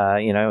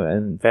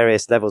 and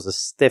various levels of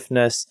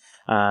stiffness.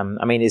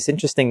 I mean, it's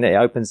interesting that it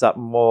opens up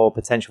more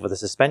potential for the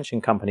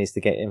suspension companies to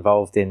get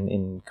involved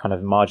in kind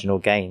of marginal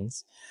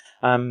gains.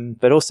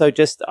 But also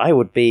I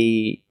would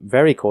be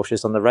very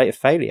cautious on the rate of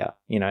failure.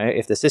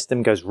 If the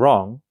system goes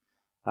wrong,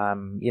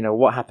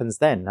 what happens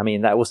then? I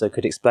mean, that also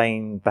could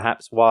explain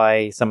perhaps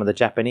why some of the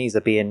Japanese are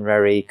being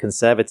very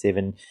conservative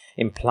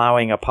in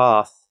plowing a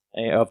path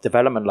of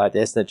development like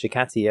this, that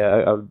Ducati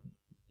are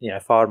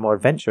far more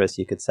adventurous,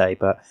 you could say.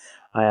 But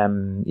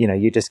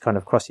you just kind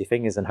of cross your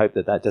fingers and hope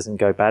that doesn't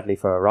go badly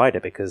for a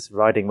rider, because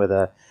riding with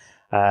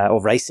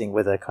or racing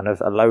with a kind of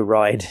a low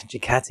ride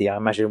Ducati, I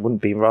imagine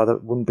wouldn't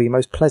be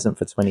most pleasant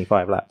for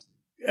 25 laps.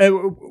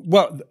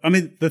 Well, I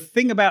mean, the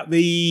thing about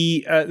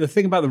the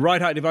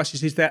ride height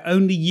devices is they're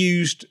only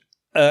used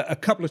a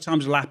couple of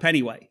times a lap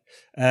anyway.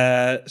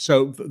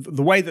 So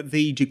the way that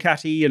the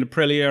Ducati and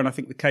Aprilia, and I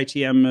think the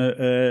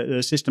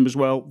KTM system as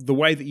well, the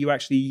way that you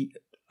actually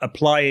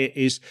apply it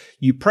is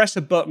you press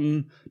a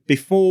button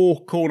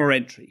before corner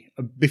entry,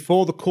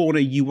 before the corner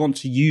you want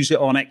to use it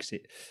on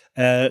exit.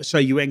 So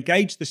you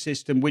engage the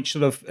system, which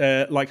sort of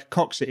like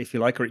cocks it, if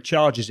you like, or it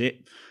charges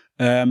it.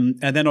 And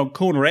then on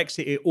corner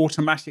exit, it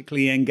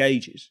automatically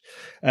engages.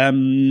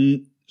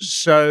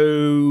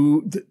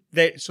 So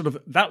sort of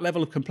that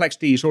level of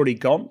complexity is already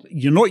gone.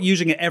 You're not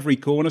using it every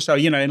corner. So,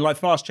 in like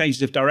fast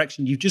changes of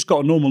direction, you've just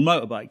got a normal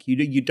motorbike.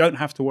 You don't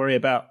have to worry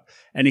about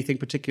anything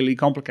particularly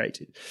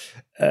complicated.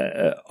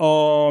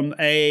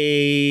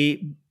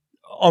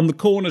 On the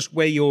corners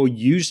where you're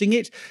using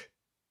it,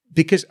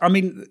 because, I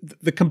mean,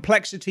 the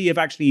complexity of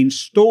actually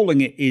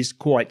installing it is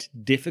quite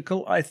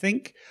difficult, I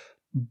think.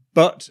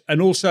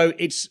 And also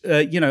it's,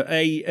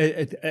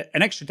 an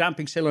extra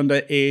damping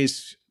cylinder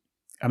is,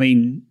 I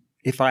mean,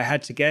 if I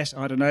had to guess,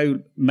 I don't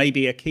know,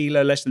 maybe a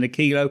kilo, less than a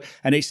kilo,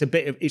 and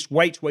it's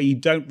weight where you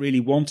don't really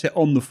want it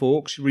on the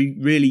forks.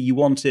 Really, you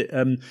want it,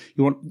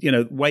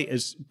 weight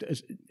as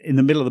in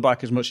the middle of the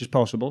bike as much as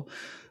possible.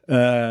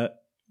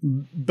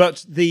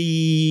 But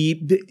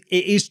it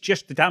is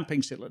just the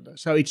damping cylinder,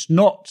 so it's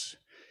not,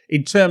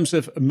 in terms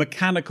of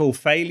mechanical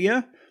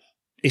failure,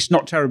 it's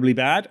not terribly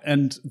bad.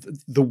 And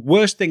the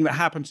worst thing that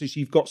happens is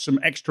you've got some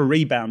extra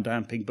rebound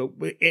damping, but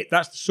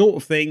that's the sort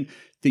of thing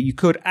that you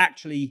could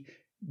actually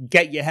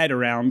get your head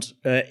around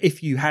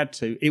if you had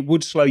to. It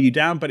would slow you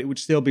down, but it would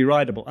still be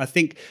rideable. I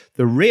think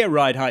the rear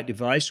ride height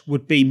device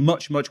would be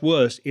much, much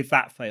worse if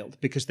that failed,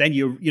 because then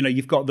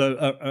you've got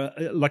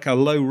like a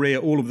low rear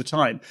all of the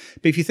time.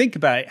 But if you think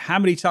about it, how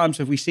many times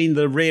have we seen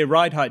the rear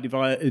ride height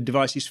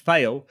devices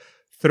fail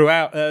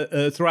throughout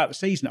the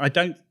season? I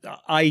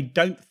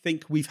don't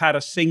think we've had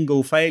a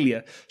single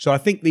failure. So I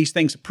think these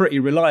things are pretty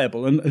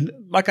reliable. And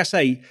like I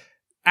say,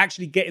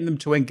 actually getting them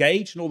to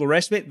engage and all the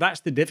rest of it,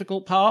 that's the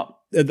difficult part.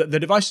 The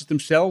devices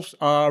themselves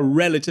are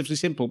relatively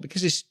simple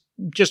because it's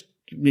just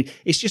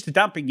a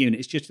damping unit.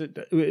 It's just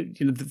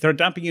there are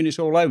damping units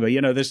all over.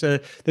 There's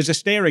a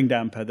steering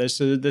damper. There's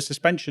the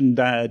suspension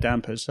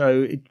damper.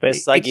 So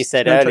it's like you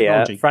said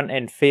earlier, front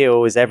end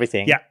feel is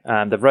everything.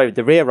 Yeah.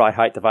 The rear ride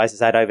height device has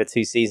had over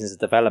 2 seasons of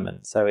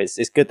development, so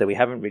it's good that we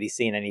haven't really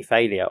seen any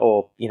failure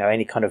or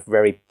any kind of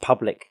very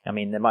public. I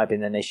mean, there might have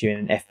been an issue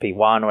in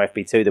FP1 or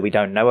FP2 that we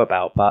don't know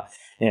about, but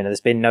there's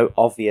been no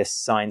obvious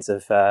signs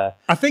of.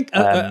 I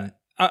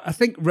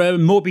think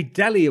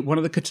Morbidelli at one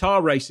of the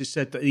Qatar races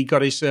said that he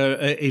got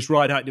his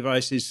ride height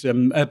devices,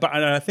 but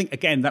I think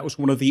again that was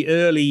one of the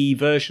early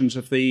versions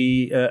of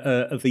the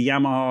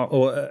Yamaha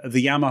or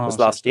the Yamaha. It was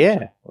last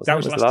year. That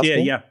was last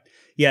year.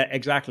 Yeah,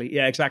 exactly.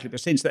 But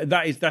since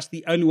that's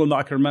the only one that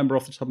I can remember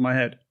off the top of my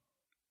head.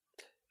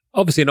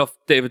 Obviously enough,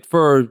 David,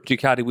 for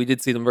Ducati, we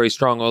did see them very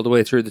strong all the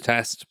way through the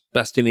test.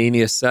 Bastianini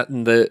is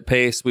setting the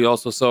pace. We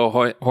also saw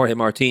Jorge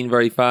Martin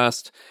very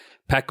fast.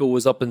 Pecco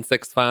was up in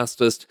 6th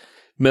fastest.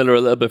 Miller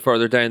a little bit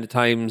further down the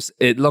times.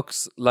 It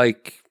looks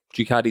like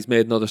Ducati's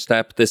made another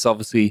step. This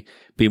obviously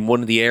being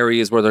one of the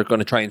areas where they're going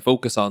to try and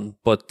focus on.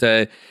 But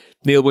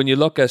Neil, when you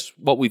look at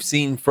what we've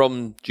seen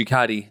from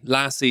Ducati,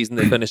 last season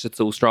they finished it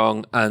so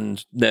strong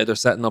and now they're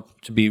setting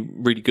up to be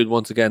really good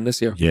once again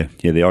this year. Yeah,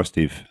 they are,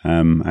 Steve.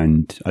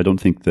 And I don't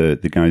think the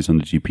guys on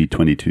the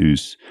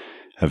GP22s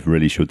have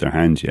really showed their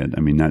hands yet. I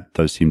mean, that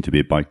does seem to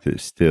be a bike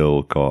that's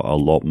still got a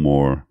lot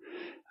more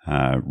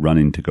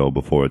running to go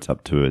before it's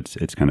up to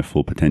its kind of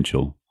full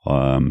potential.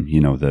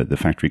 The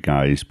factory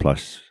guys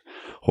plus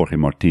Jorge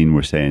Martin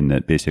were saying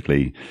that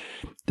basically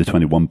the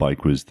 21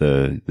 bike was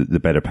the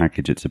better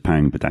package at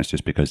Sepang, but that's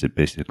just because it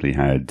basically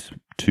had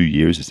 2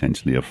 years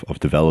essentially of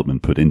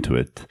development put into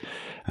it.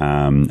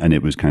 And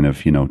it was kind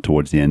of,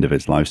 towards the end of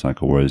its life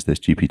cycle, whereas this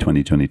GP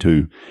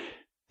 2022,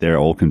 they're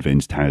all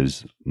convinced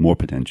has more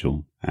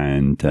potential.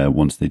 And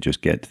once they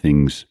just get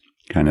things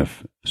kind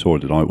of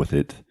sorted out with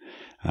it,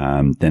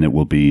 then it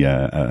will be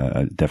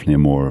definitely a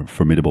more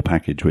formidable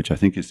package, which I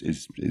think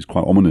is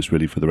quite ominous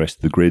really for the rest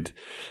of the grid,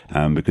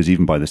 because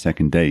even by the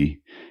second day,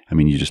 I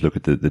mean, you just look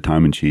at the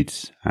timing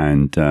sheets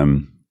and,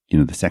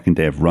 the second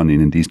day of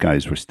running, and these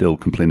guys were still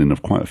complaining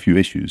of quite a few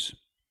issues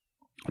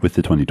with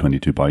the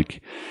 2022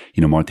 bike.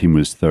 Martin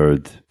was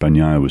 3rd,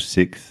 Bagnaia was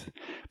 6th,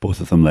 both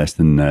of them less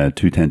than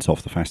 0.2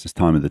 off the fastest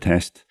time of the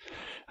test.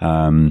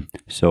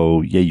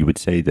 So you would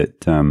say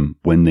that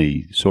when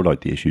they sort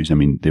out the issues, I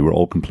mean, they were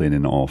all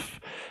complaining of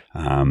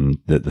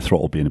the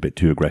throttle being a bit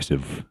too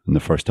aggressive in the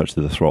first touch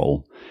of the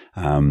throttle.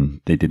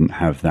 They didn't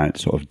have that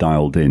sort of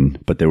dialed in,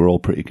 but they were all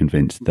pretty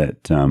convinced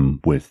that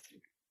with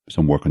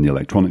some work on the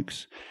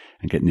electronics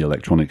and getting the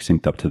electronics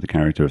synced up to the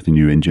character of the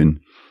new engine,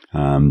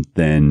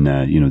 then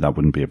that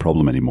wouldn't be a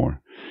problem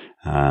anymore.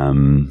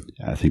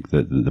 I think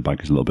that the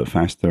bike is a little bit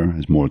faster,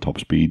 has more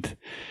top speed.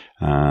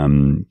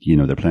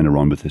 They're playing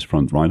around with this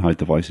front ride height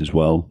device as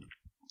well,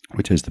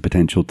 which has the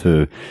potential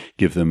to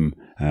give them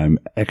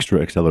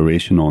extra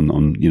acceleration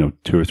on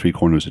 2 or 3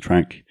 corners of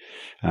track.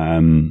 I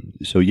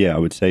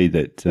would say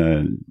that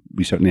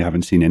we certainly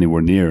haven't seen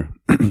anywhere near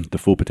the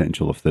full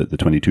potential of the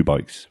 22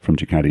 bikes from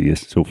Ducati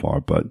so far,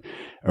 but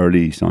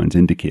early signs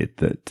indicate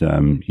that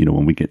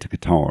when we get to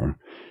Qatar,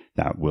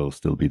 that will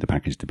still be the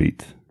package to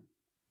beat.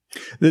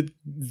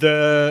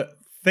 The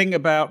thing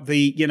about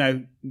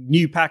the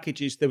new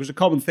packages, there was a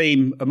common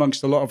theme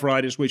amongst a lot of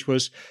riders, which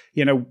was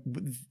the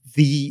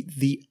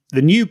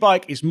new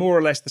bike is more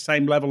or less the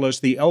same level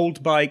as the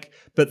old bike,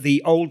 but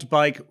the old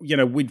bike,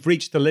 we'd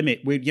reached the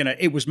limit.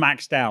 It was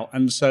maxed out,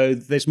 and so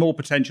there's more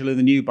potential in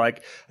the new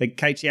bike. I think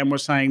KTM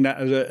was saying that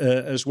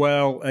as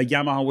well.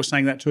 Yamaha was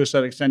saying that to a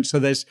certain extent. So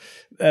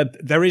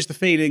there is the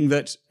feeling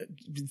that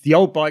the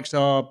old bikes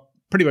are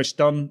pretty much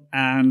done,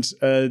 and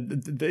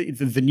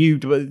the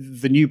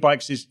new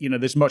bikes is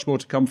there's much more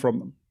to come from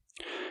them.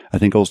 I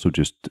think also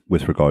just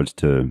with regards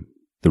to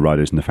the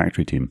riders in the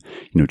factory team,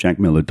 Jack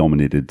Miller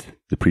dominated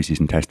the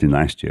preseason testing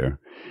last year,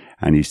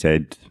 and he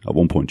said at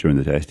one point during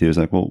the test, he was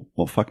like, "Well,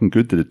 what fucking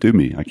good did it do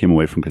me? I came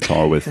away from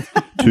Qatar with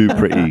 2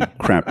 pretty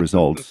crap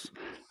results,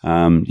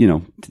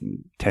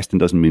 Testing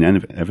doesn't mean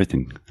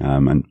everything.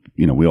 And,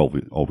 we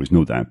always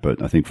know that.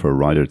 But I think for a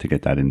rider to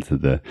get that into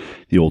the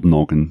old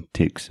noggin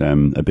takes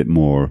a bit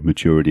more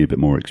maturity, a bit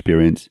more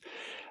experience.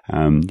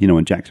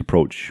 And Jack's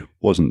approach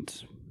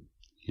wasn't,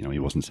 he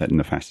wasn't setting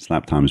the fastest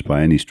lap times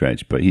by any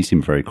stretch, but he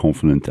seemed very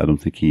confident. I don't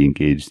think he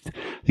engaged.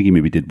 I think he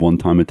maybe did one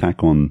time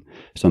attack on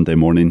Sunday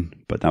morning,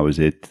 but that was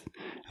it.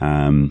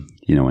 And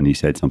he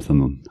said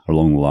something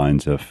along the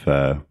lines of,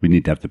 we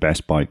need to have the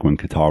best bike when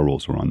Qatar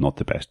rolls around, not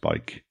the best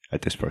bike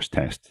at this first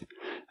test.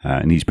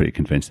 And he's pretty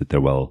convinced that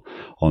they're well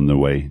on their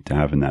way to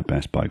having that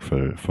best bike for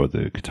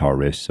the Qatar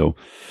race. So,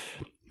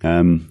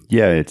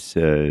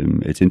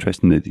 it's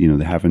interesting that,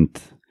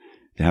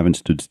 they haven't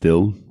stood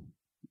still.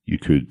 You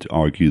could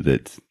argue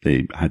that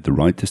they had the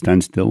right to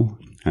stand still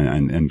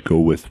and go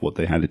with what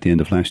they had at the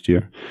end of last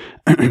year.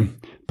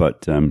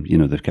 But,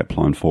 they've kept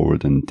plowing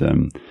forward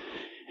and,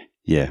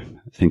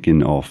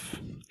 thinking of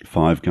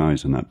 5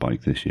 guys on that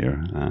bike this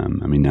year.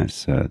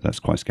 That's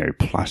quite scary.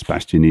 Plus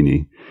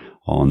Bastianini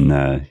on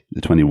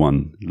the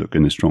 21,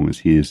 looking as strong as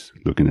he is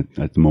looking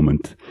at the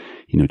moment.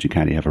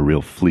 Ducati have a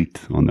real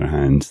fleet on their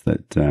hands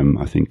that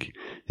I think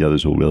the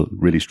others will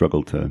really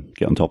struggle to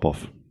get on top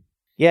of.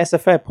 Yeah, it's a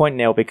fair point,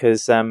 Neil,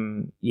 because, I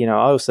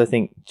also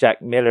think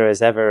Jack Miller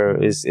as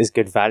ever is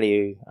good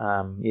value,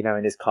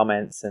 in his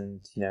comments. And,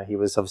 he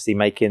was obviously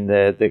making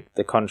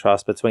the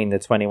contrast between the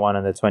 21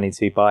 and the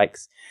 22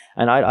 bikes.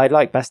 And I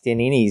like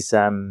Bastianini's,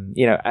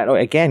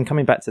 again,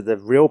 coming back to the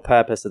real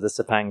purpose of the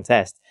Sepang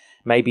test,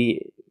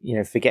 maybe,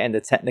 forgetting the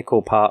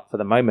technical part for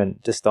the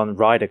moment, just on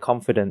rider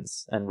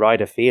confidence and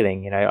rider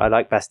feeling. I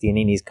like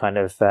Bastianini's kind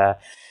of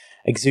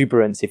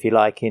exuberance, if you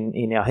like.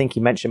 I think he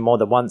mentioned more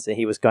than once that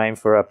he was going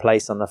for a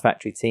place on the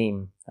factory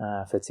team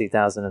for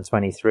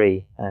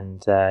 2023,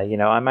 and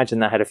I imagine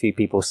that had a few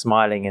people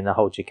smiling in the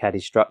whole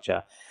Ducati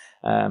structure,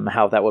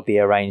 how that would be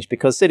arranged,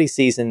 because silly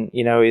season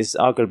is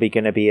arguably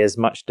going to be as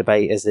much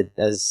debate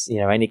as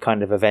any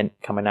kind of event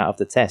coming out of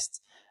the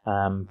test,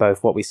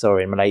 both what we saw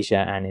in Malaysia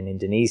and in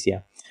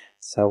Indonesia.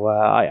 So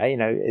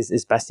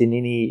is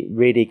Bastianini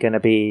really going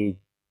to be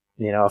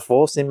a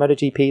force in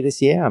MotoGP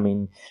this year? I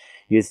mean,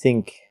 you'd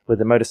think with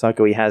the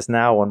motorcycle he has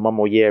now and one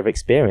more year of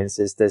experience,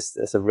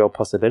 there's a real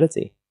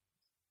possibility.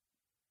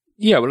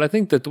 Yeah, well, I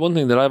think that the one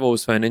thing that I've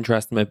always found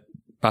interesting about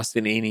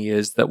Bastianini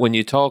is that when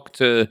you talk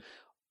to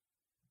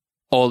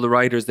all the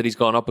riders that he's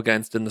gone up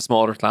against in the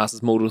smaller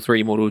classes, Moto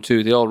 3, Moto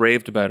 2, they all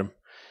raved about him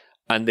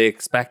and they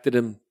expected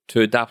him to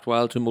adapt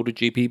well to a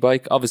MotoGP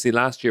bike. Obviously,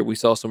 last year we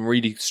saw some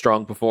really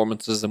strong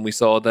performances and we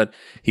saw that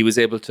he was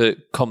able to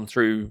come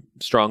through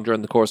strong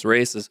during the course of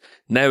races.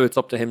 Now it's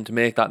up to him to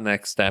make that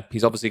next step.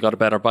 He's obviously got a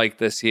better bike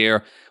this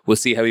year. We'll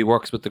see how he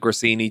works with the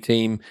Gresini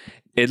team.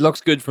 It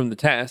looks good from the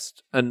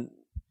test, and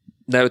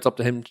now it's up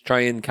to him to try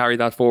and carry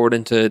that forward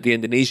into the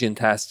Indonesian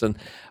test. And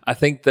I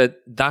think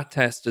that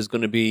test is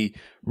going to be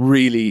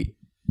really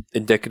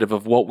indicative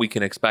of what we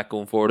can expect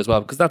going forward as well,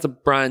 because that's a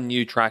brand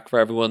new track for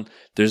everyone.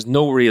 There's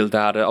no real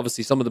data.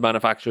 Obviously, some of the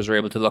manufacturers are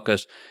able to look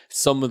at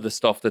some of the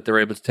stuff that they're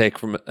able to take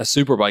from a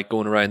superbike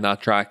going around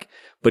that track.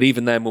 But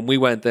even then, when we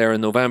went there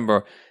in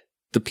November,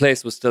 the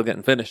place was still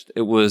getting finished.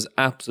 It was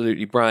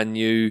absolutely brand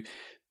new.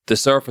 The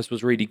surface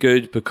was really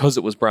good because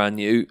it was brand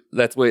new.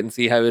 Let's wait and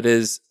see how it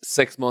is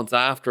 6 months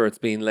after it's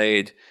been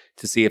laid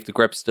to see if the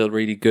grip's still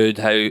really good,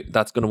 how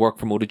that's going to work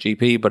for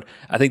MotoGP. But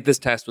I think this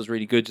test was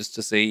really good just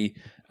to see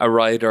a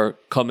rider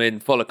come in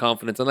full of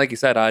confidence. And like you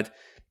said,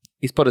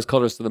 he's put his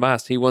colours to the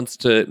mast. He wants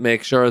to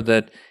make sure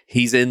that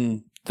he's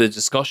in the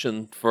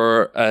discussion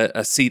for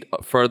a seat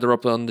further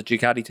up on the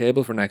Ducati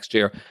table for next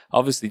year.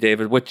 Obviously,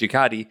 David, with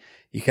Ducati,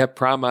 you get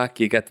Pramac,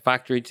 you get the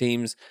factory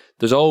teams.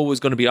 There's always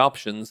going to be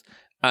options.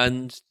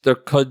 And there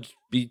could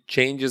be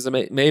changes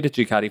made at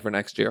Ducati for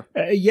next year.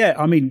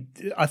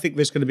 I think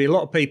there's going to be a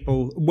lot of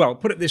people. Well,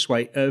 put it this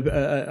way.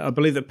 I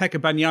believe that Pecco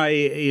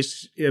Bagnaia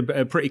is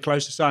pretty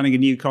close to signing a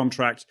new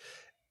contract.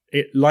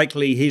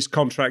 Likely his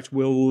contract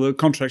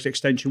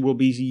extension will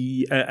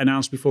be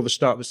announced before the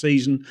start of the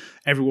season.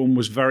 Everyone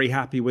was very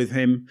happy with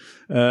him.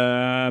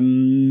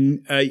 Jorge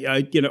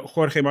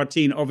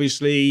Martin,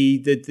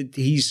 obviously,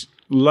 he's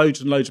loads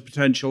and loads of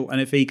potential.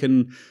 And if he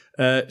can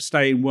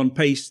stay in one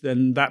piece,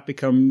 then that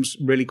becomes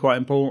really quite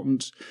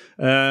important.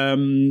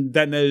 Then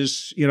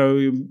there's,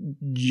 Johan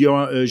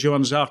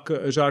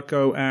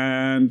Zarco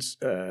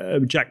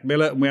and Jack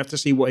Miller, and we have to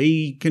see what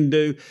he can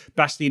do.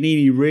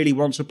 Bastianini really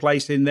wants a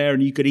place in there,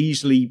 and you could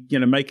easily,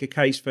 make a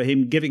case for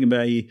him giving him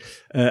a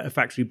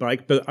factory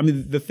bike. But I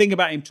mean, the thing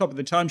about him top of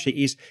the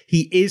timesheet is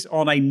he is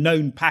on a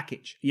known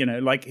package. He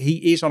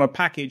is on a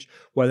package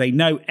where they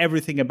know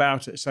everything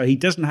about it, so he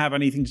doesn't have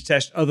anything to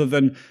test other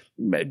than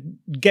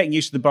getting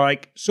used to the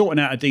bike,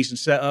 sorting out a decent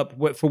setup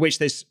for which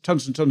there's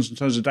tons and tons and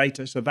tons of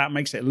data, so that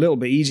makes it a little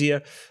bit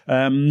easier.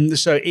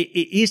 So it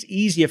is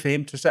easier for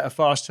him to set a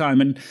fast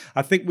time, and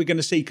I think we're going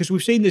to see, because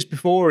we've seen this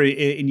before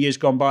in years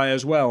gone by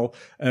as well,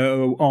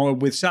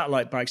 with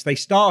satellite bikes. They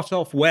start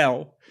off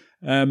well,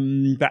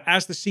 but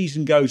as the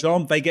season goes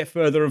on, they get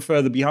further and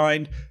further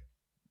behind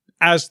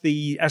as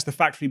the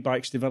factory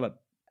bikes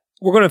develop.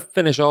 we're going to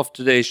finish off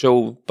today's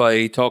show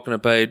by talking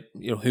about,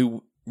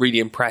 who really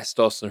impressed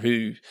us and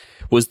who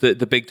was the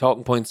big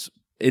talking points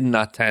in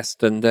that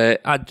test. And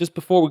just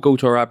before we go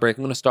to our ad break,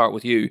 I'm going to start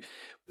with you.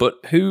 But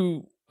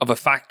who of a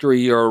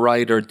factory or a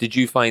rider did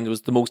you find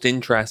was the most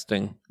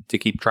interesting to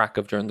keep track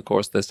of during the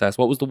course of this test?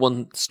 What was the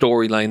one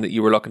storyline that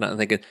you were looking at and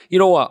thinking, you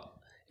know what,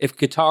 if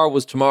Qatar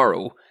was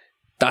tomorrow,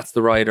 that's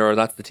the rider or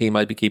that's the team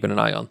I'd be keeping an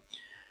eye on?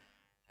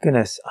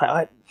 Goodness,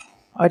 I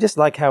just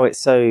like how it's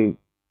so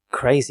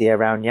crazy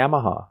around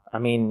Yamaha. I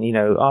mean,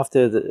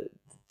 after the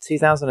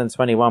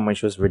 2021,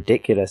 which was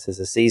ridiculous as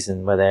a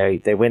season, where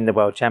they win the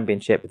World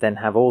Championship, but then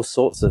have all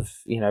sorts of,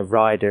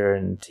 rider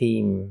and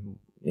team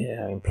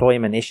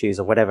employment issues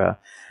or whatever.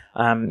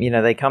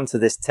 They come to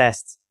this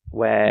test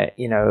where,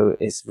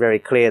 it's very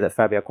clear that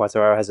Fabio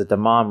Quartararo has a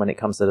demand when it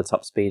comes to the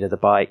top speed of the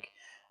bike.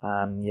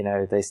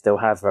 They still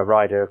have a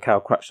rider,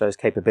 Cal Crutchlow's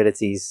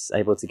capabilities,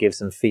 able to give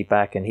some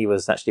feedback, and he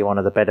was actually one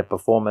of the better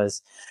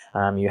performers.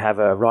 You have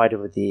a rider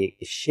with the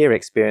sheer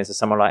experience of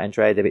someone like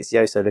Andrea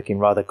Dovizioso looking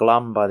rather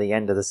glum by the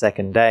end of the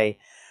second day.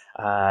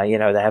 They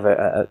have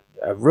a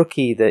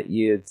rookie that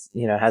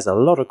has a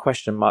lot of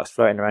question marks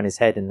floating around his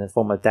head in the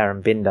form of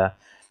Darren Binder.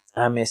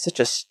 It's such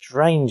a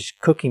strange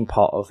cooking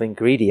pot of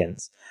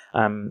ingredients.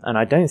 And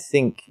I don't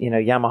think,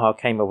 Yamaha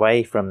came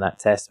away from that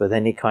test with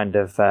any kind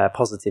of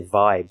positive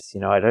vibes.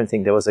 I don't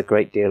think there was a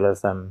great deal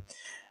of,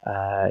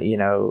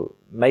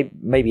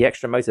 maybe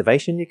extra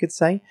motivation, you could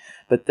say.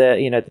 But,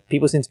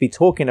 people seem to be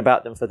talking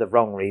about them for the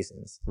wrong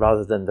reasons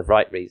rather than the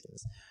right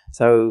reasons.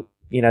 So,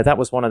 that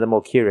was one of the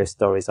more curious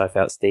stories I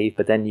felt, Steve.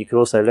 But then you could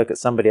also look at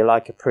somebody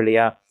like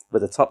Aprilia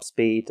with a top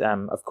speed.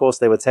 Of course,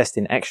 they were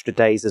testing extra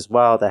days as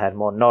well. They had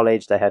more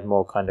knowledge. They had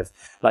more kind of,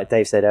 like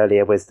Dave said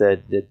earlier, with the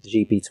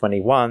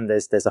GP21,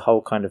 there's a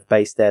whole kind of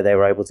base there they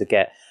were able to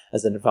get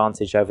as an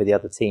advantage over the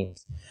other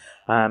teams.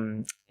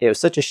 It was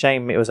such a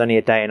shame it was only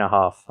a day and a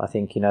half. I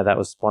think, that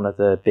was one of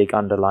the big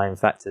underlying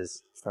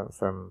factors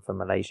from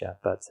Malaysia.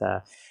 But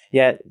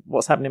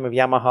what's happening with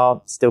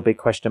Yamaha? Still big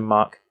question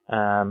mark.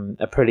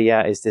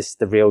 Aprilia, is this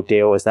the real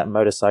deal? Is that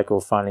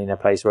motorcycle finally in a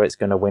place where it's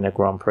going to win a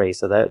Grand Prix?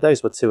 So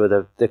those were two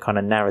of the kind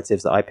of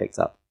narratives that I picked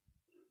up.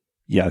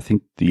 Yeah, I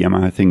think the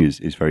Yamaha thing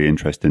is very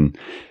interesting.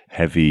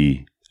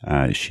 Heavy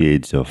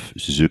shades of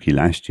Suzuki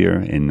last year,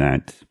 in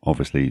that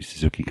obviously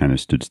Suzuki kind of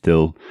stood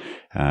still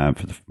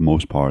for the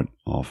most part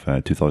of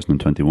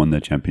 2021, their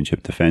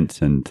championship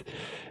defense, and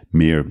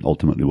Mir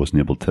ultimately wasn't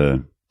able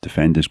to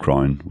defend his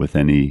crown with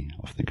any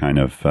of the kind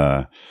of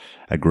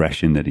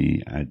aggression that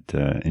he had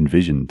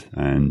envisioned.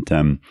 And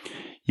I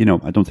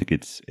don't think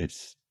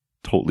it's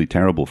totally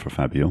terrible for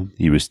Fabio.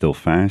 He was still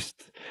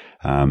fast.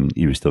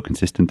 He was still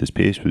consistent. His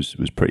pace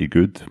was pretty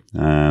good.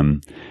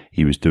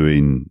 He was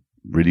doing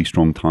really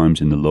strong times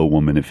in the low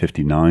 1 minute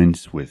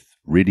 59s with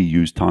really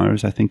used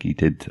tires. I think he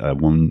did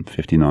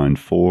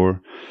 1:59.4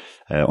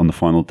 on the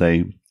final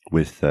day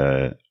with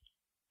a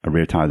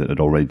rear tire that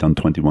had already done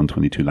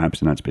 22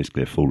 laps, and that's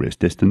basically a full race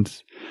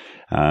distance.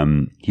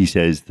 He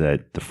says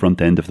that the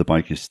front end of the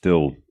bike is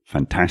still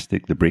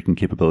fantastic. The braking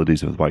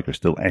capabilities of the bike are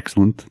still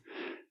excellent,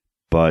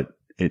 but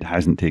it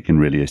hasn't taken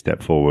really a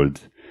step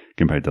forward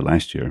compared to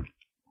last year.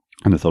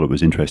 And I thought it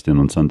was interesting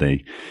on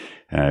Sunday,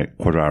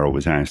 Quartararo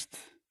was asked,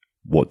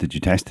 what did you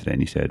test today?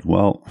 And he said,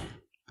 well,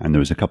 and there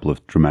was a couple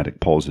of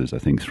dramatic pauses, I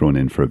think, thrown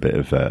in for a bit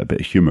of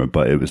humor,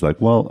 but it was like,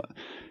 well,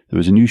 there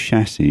was a new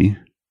chassis.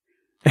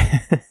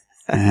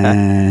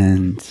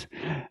 And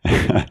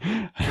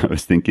I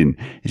was thinking,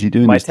 is he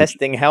doing my this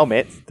testing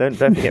helmet? Don't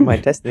forget my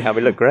testing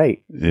helmet. Looked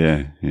great.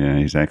 Yeah,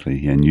 exactly.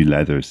 Yeah, new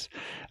leathers.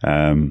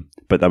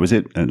 But that was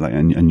it, like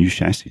a new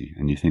chassis.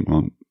 And you think,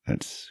 well,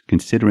 that's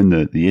considering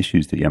the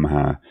issues that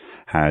Yamaha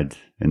had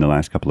in the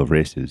last couple of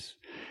races.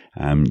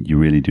 You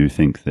really do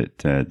think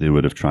that they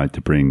would have tried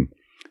to bring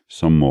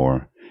some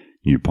more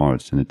new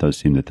parts, and it does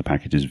seem that the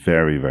package is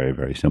very, very,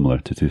 very similar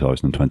to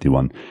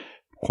 2021.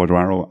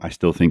 Quartararo, I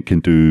still think, can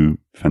do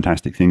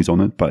fantastic things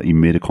on it, but he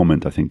made a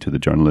comment, I think, to the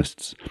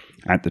journalists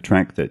at the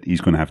track that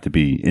he's going to have to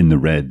be in the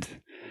red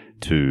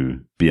to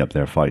be up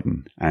there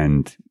fighting.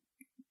 And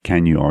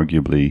can you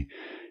arguably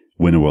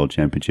win a world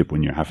championship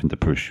when you're having to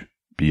push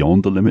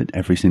beyond the limit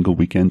every single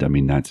weekend? I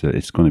mean,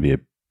 it's going to be a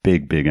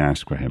big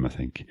ask for him, I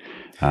think.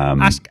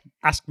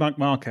 Ask Marc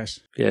Marquez.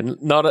 Yeah,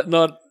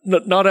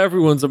 not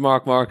everyone's a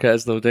Marc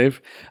Marquez though,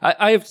 Dave.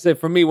 I have to say,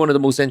 for me, one of the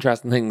most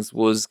interesting things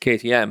was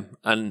KTM,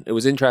 and it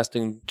was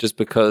interesting just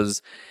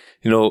because,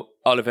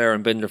 Oliveira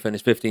and Binder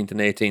finished 15th and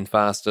 18th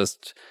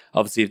fastest.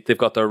 Obviously, they've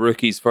got their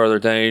rookies further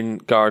down,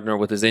 Gardner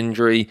with his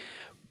injury.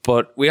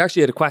 But we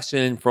actually had a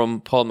question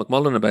from Paul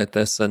McMullen about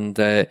this, and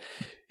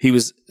he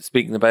was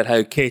speaking about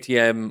how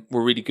KTM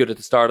were really good at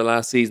the start of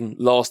last season,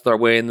 lost their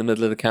way in the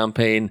middle of the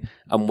campaign,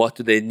 and what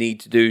do they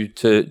need to do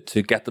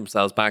to get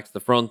themselves back to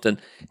the front.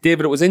 And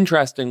David, it was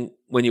interesting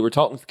when you were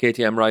talking to the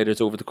KTM riders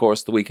over the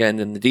course of the weekend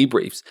in the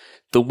debriefs,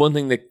 the one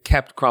thing that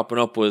kept cropping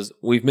up was,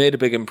 we've made a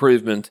big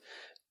improvement,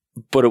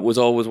 but it was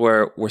always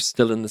where we're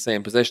still in the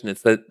same position.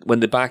 It's that when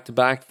the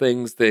back-to-back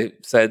things, they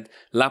said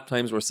lap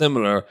times were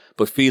similar,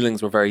 but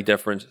feelings were very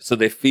different. So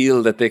they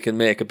feel that they can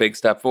make a big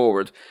step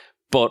forward.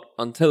 But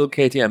until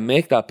KTM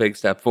make that big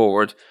step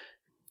forward,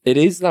 it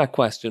is that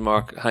question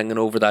mark hanging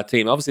over that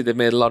team. Obviously, they've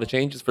made a lot of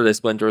changes for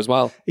this winter as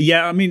well.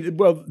 Yeah, I mean,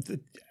 well,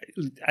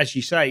 as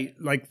you say,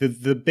 like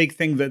the big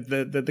thing that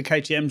the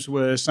KTMs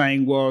were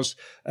saying was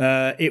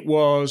it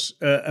was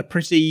a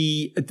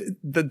pretty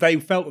that they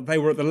felt that they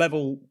were at the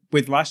level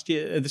with last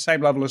year, the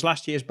same level as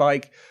last year's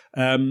bike,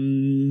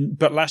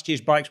 but last year's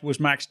bike was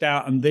maxed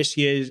out, and this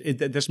year's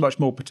there's much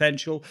more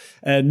potential.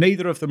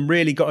 Neither of them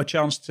really got a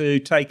chance to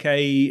take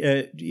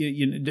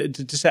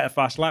to set a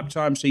fast lap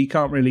time, so you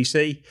can't really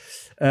see.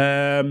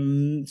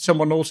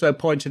 Someone also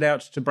pointed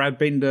out to Brad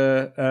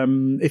Binder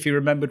if he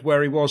remembered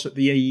where he was at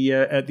the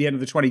end of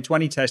the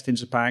 2020 test in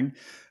Sepang,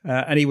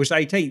 and he was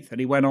 18th, and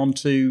he went on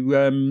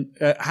to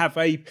have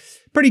a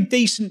pretty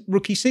decent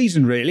rookie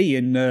season, really,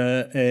 in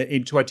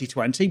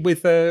 2020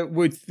 with a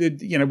win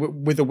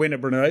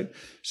at Brno.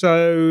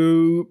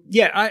 So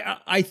yeah,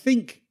 I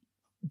think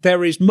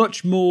there is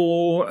much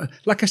more.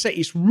 Like I say,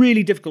 it's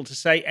really difficult to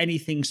say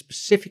anything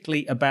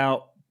specifically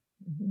about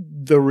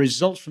the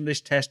results from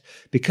this test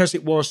because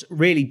it was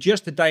really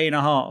just a day and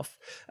a half,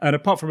 and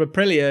apart from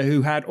Aprilia,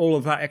 who had all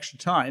of that extra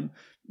time,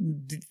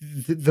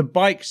 the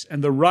bikes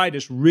and the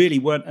riders really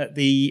weren't at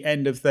the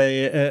end of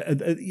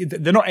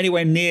they're not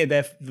anywhere near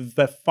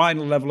their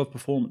final level of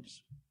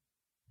performance.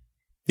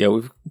 Yeah,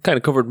 we've kind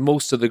of covered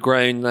most of the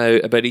ground now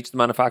about each of the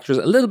manufacturers.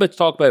 A little bit to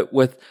talk about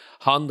with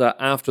Honda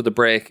after the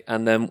break,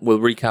 and then we'll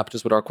recap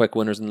just with our quick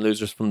winners and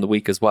losers from the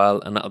week as well,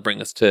 and that'll bring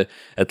us to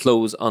a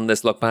close on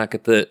this look back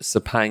at the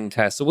Sepang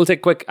test. So we'll take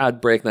a quick ad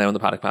break now on the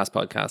Paddock Pass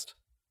podcast.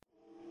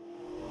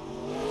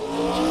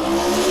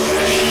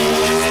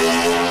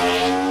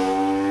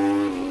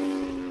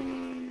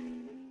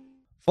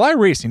 Fly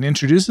Racing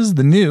introduces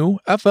the new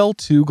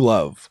FL2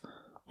 glove.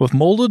 With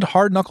molded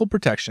hard knuckle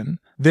protection,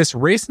 this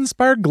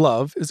race-inspired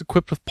glove is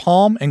equipped with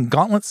palm and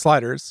gauntlet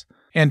sliders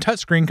and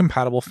touchscreen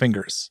compatible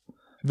fingers.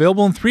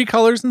 Available in 3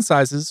 colors and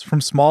sizes from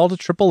small to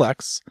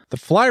XXX, the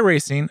Fly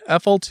Racing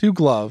FL2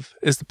 glove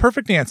is the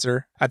perfect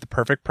answer at the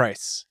perfect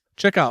price.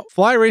 Check out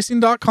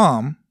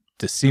flyracing.com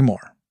to see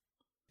more.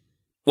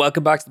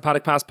 Welcome back to the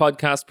Paddock Pass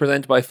podcast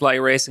presented by Fly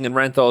Racing and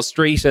Renthal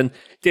Street. And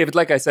David,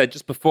 like I said,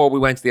 just before we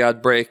went to the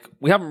ad break,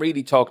 we haven't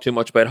really talked too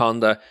much about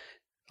Honda.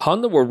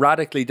 Honda were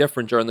radically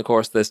different during the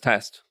course of this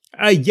test.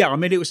 Yeah, I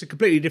mean, it was a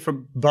completely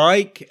different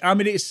bike. I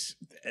mean, it's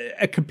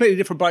a completely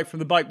different bike from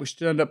the bike which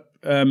turned up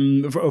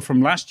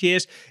from last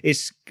year's.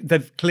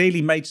 They've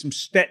clearly made some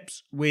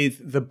steps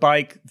with the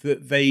bike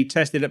that they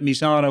tested at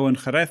Misano and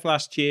Jerez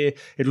last year.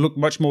 It looked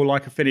much more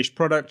like a finished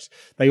product.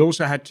 They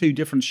also had 2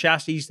 different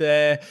chassis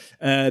there.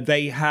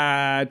 They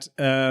had,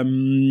 at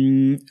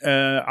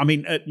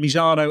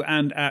Misano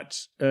and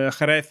at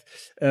Jerez,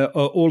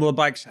 all of the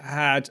bikes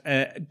had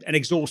an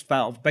exhaust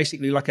valve,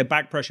 basically like a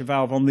back pressure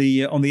valve on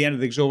the end of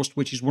the exhaust,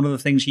 which is one of the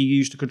things you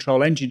use to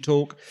control engine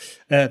torque.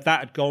 That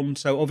had gone,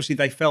 so obviously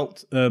they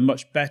felt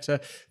much better.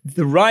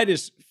 The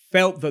riders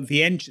felt that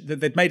the engine, that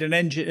they'd made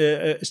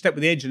a step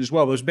with the engine as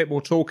well. There was a bit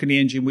more torque in the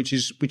engine, which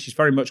is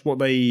very much what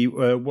they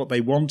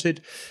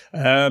wanted.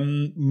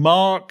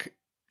 Mark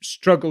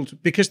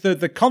struggled because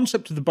the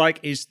concept of the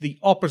bike is the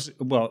opposite.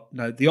 Well,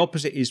 no, the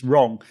opposite is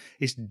wrong.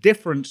 It's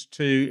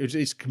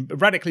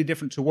radically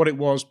different to what it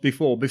was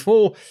before.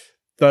 Before,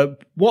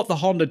 what the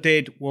Honda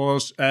did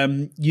was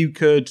you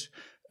could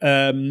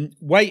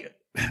wait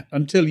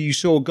until you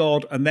saw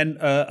God and then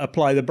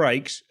apply the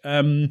brakes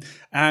and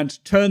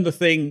turn the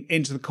thing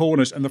into the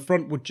corners, and the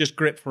front would just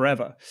grip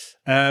forever.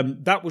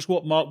 That was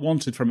what Mark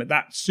wanted from it.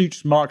 That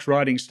suits Mark's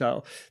riding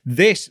style.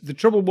 The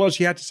trouble was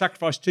you had to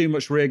sacrifice too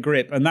much rear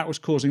grip, and that was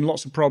causing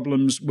lots of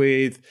problems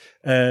with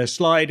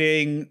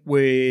sliding,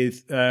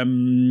 with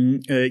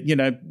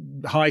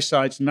high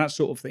sides and that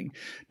sort of thing.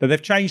 But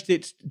they've changed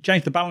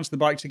the balance of the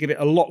bike to give it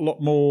a lot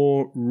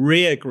more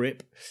rear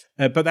grip,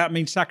 but that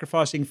means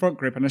sacrificing front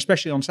grip. And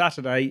especially on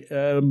Saturday,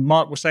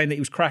 Mark was saying that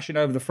he was crashing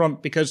over the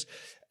front because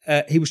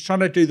he was trying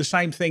to do the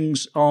same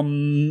things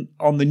on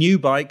the new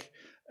bike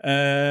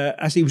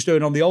as he was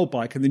doing on the old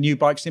bike, and the new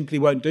bike simply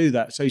won't do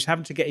that. So he's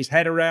having to get his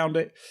head around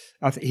it.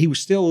 I think he was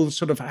still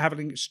sort of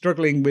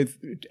struggling with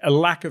a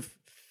lack of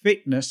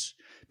fitness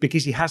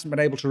because he hasn't been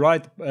able to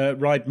ride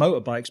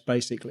motorbikes,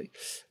 basically.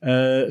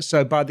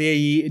 So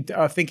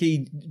I think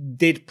he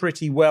did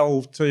pretty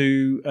well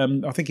to.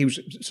 I think he was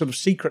sort of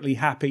secretly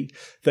happy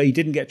that he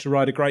didn't get to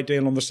ride a great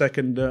deal on the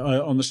second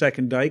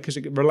day because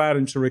it allowed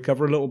him to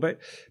recover a little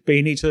bit. But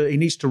he needs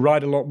to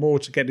ride a lot more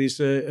to get his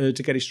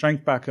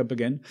strength back up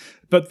again.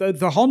 But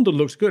the Honda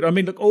looks good. I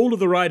mean, look, all of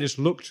the riders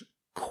looked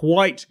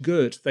quite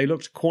good. They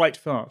looked quite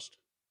fast.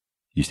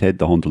 You said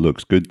the Honda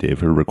looks good,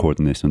 Dave. We're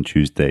recording this on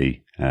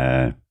Tuesday.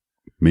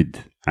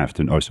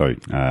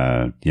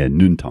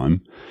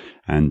 Noontime,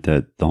 and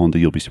the Honda,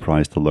 you'll be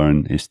surprised to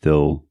learn, is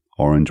still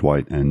orange,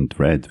 white, and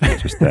red.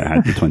 Just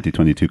had the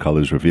 2022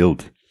 colours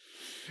revealed.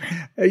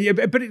 Yeah,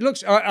 but it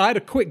looks. I had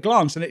a quick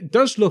glance, and it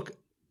does look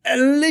a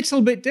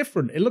little bit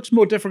different. It looks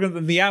more different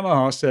than the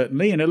Yamaha,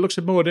 certainly, and it looks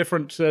more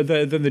different than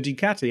the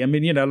Ducati. I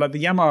mean, like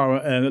the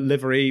Yamaha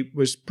livery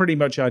was pretty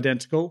much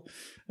identical.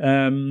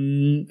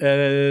 The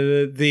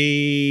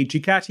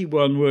Ducati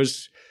one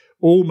was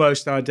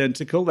almost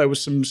identical. There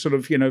was some sort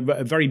of,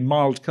 very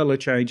mild color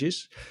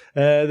changes.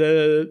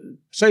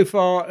 So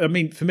far, I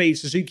mean, for me,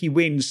 Suzuki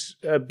wins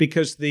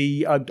because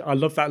I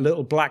love that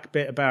little black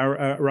bit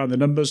around the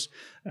numbers.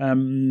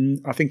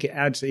 I think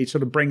it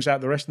sort of brings out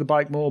the rest of the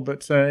bike more.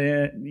 But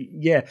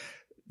the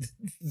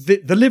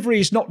livery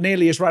is not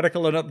nearly as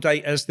radical an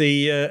update as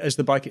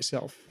the bike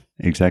itself.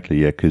 Exactly,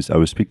 yeah. Because I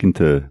was speaking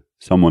to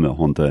someone at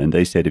Honda, and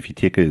they said if you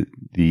take the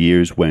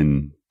years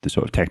when the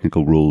sort of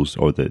technical rules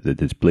or the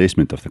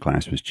displacement of the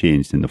class was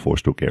changed in the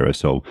four-stroke era,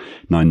 so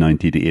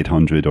 990 to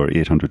 800 or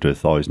 800 to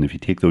 1000, if you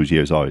take those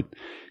years out,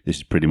 this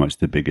is pretty much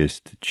the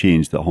biggest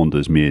change that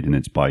Honda's made in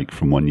its bike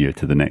from one year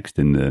to the next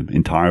in the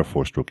entire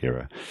four-stroke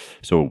era.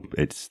 So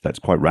that's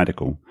quite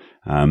radical.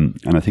 And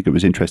I think it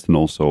was interesting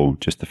also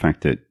just the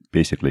fact that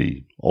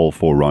basically all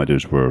four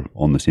riders were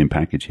on the same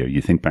package here.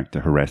 You think back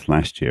to Jerez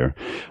last year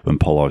when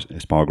Paul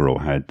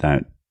Espargaro had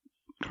that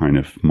kind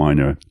of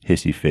minor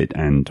hissy fit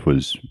and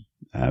was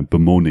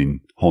bemoaning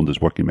Honda's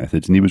working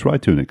methods, and he was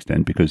right to an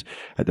extent, because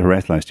at the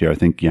Jerez last year I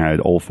think you had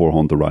all four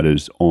Honda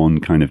riders on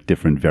kind of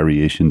different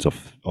variations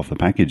of the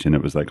package, and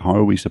it was like, how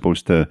are we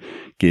supposed to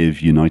give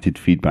united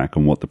feedback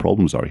on what the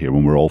problems are here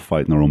when we're all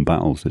fighting our own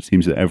battles? It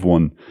seems that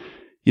everyone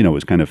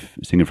is kind of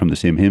singing from the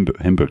same hymn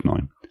book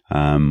now,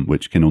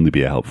 which can only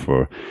be a help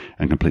for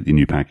a completely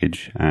new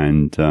package.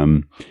 And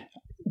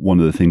one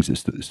of the things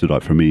that stood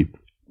out for me,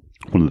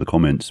 one of the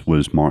comments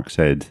was Mark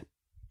said,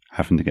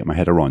 having to get my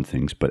head around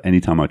things, but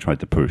anytime I tried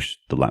to push,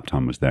 the lap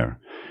time was there.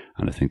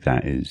 And I think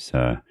that's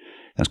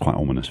quite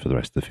ominous for the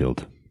rest of the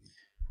field.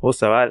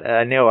 Also,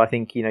 Neil, I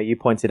think, you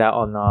pointed out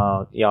on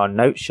our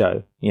note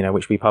show,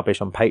 which we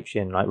publish on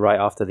Patreon, like right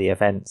after the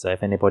event. So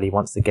if anybody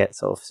wants to get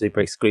sort of super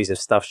exclusive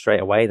stuff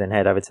straight away, then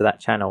head over to that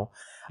channel.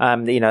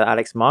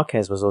 Alex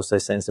Marquez was also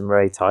setting some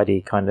very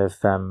tidy kind of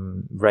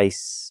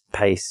race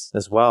pace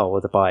as well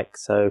with the bike.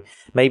 So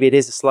maybe it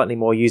is slightly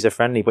more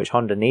user-friendly, which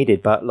Honda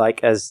needed. But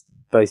like as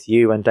both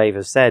you and Dave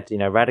have said,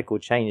 radical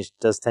change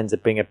does tend to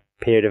bring a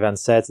period of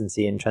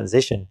uncertainty and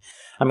transition.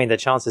 I mean, the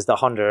chances that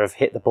Honda have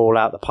hit the ball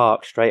out the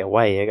park straight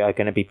away are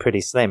going to be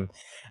pretty slim.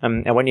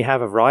 And when you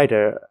have a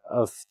rider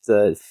of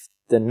the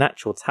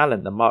natural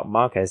talent that Marc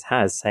Marquez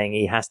has, saying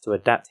he has to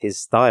adapt his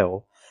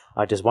style,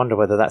 I just wonder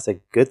whether that's a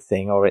good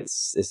thing or it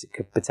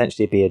could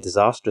potentially be a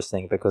disastrous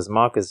thing, because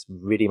Marc has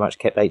really much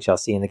kept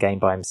HRC in the game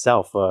by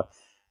himself for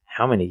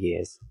how many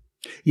years?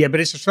 Yeah, but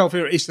it's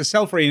the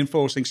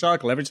self-reinforcing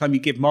cycle. Every time you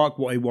give Mark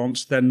what he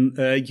wants, then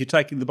you're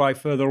taking the bike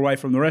further away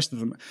from the rest of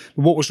them.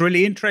 What was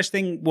really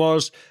interesting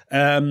was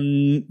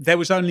there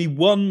was only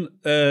one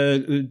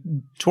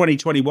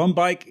 2021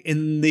 bike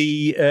in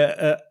the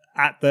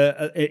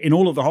in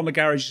all of the Honda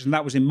garages, and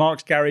that was in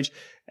Mark's garage.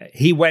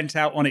 He went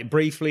out on it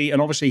briefly,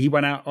 and obviously he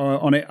went out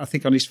on it, I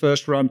think, on his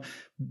first run,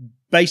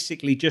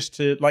 basically just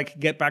to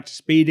get back to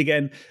speed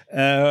again.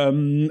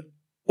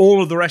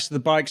 All of the rest of the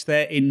bikes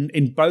there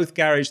in both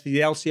garages, the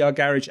LCR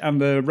garage and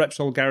the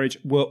Repsol garage,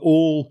 were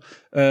all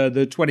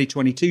the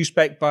 2022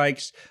 spec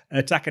bikes.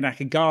 Taka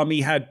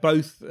Nakagami had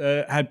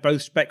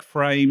both spec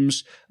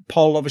frames.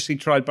 Pol obviously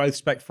tried both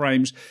spec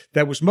frames.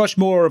 There was much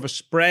more of a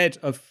spread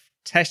of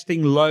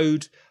testing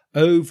load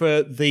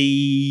over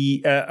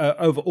the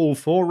over all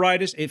four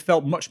riders. It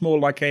felt much more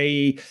like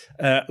a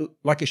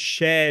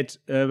shared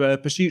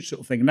pursuit sort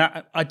of thing.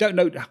 Now, I don't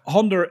know.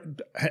 Honda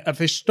have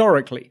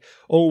historically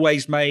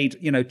always made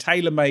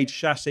tailor-made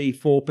chassis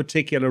for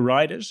particular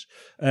riders.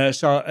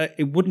 So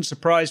it wouldn't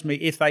surprise me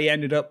if they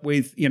ended up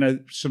with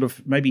sort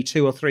of maybe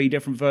 2 or 3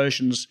 different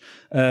versions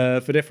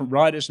for different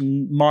riders,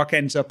 and Mark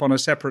ends up on a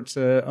separate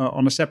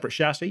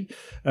chassis.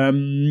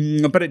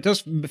 But it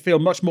does feel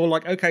much more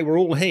like, okay, we're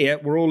all here,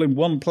 we're all in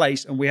one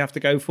place, and we have to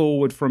go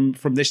forward from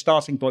this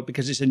starting point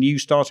because it's a new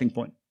starting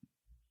point.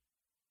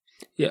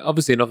 Yeah,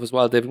 obviously enough as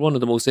well, David. One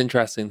of the most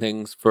interesting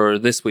things for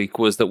this week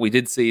was that we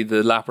did see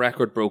the lap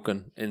record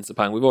broken in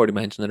Sepang. We've already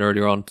mentioned it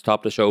earlier on the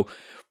top of the show,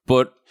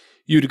 but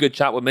you had a good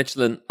chat with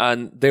Michelin,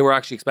 and they were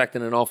actually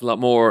expecting an awful lot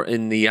more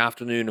in the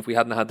afternoon if we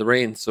hadn't had the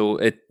rain. So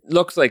it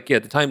looks like,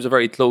 the times are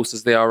very close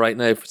as they are right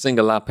now for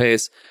single lap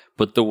pace,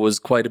 but there was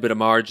quite a bit of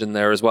margin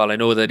there as well. I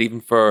know that even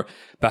for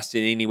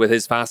Bastianini with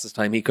his fastest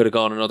time, he could have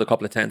gone another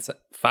couple of tenths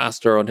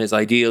faster on his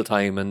ideal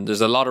time, and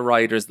there's a lot of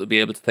riders that'll be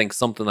able to think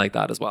something like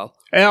that as well.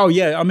 Oh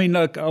yeah, I mean,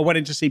 look, I went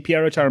in to see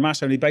Piero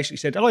Taramasso, and he basically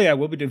said, "Oh yeah,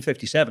 we'll be doing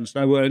 57s,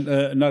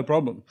 no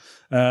problem."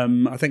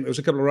 I think there was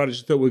a couple of riders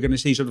who thought we were going to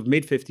see sort of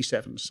mid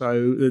 57s,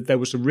 so there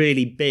was a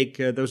really big,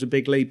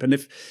 big leap. And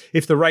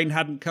if the rain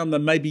hadn't come,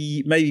 then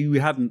maybe we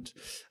hadn't.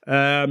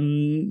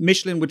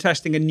 Michelin were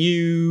testing a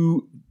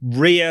new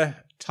rear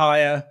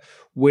tyre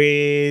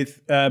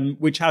with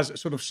which has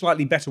sort of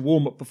slightly better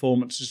warm-up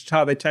performance. It's a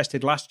tyre they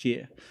tested last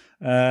year.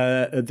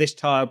 This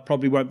tyre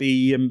probably won't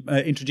be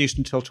introduced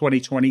until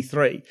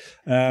 2023.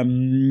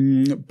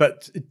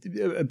 But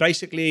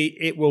basically,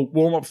 it will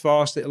warm up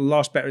fast. It'll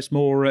last better. It's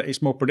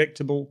more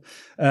predictable.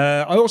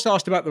 I also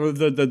asked about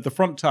the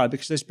front tyre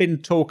because there's been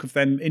talk of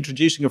them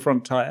introducing a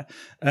front tyre.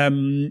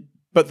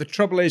 But the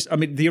trouble is, I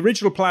mean, the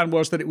original plan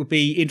was that it would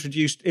be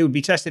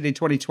tested in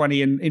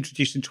 2020 and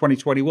introduced in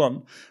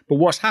 2021. But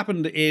what's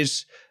happened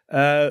is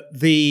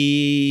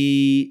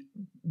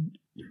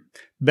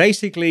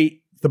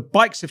basically the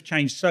bikes have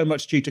changed so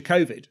much due to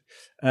COVID.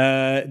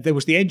 There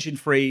was the engine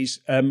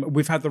freeze.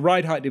 We've had the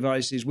ride height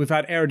devices. We've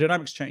had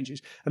aerodynamics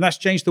changes, and that's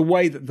changed the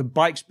way that the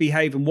bikes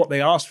behave and what they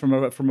ask from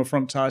a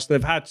front tire. So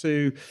they've had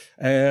to.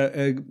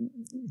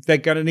 They're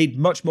going to need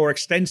much more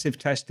extensive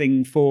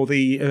testing for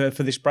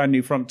this brand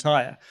new front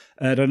tire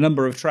at a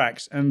number of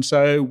tracks, and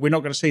so we're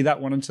not going to see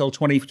that one until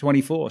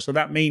 2024. So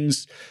that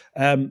means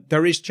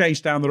there is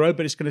change down the road,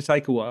 but it's going to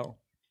take a while.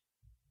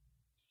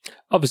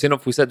 Obviously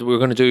enough, we said that we were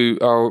going to do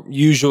our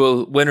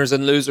usual winners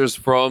and losers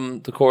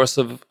from the course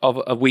of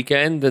a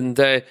weekend. And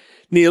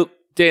Neil,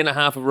 day and a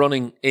half of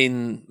running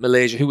in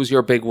Malaysia. Who was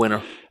your big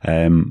winner?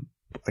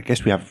 I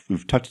guess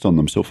we've touched on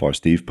them so far,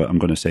 Steve, but I'm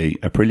going to say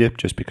Aprilia,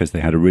 just because they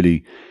had a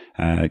really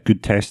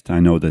good test. I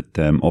know that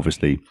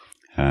obviously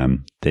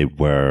they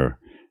were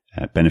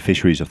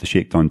beneficiaries of the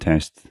shakedown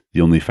test,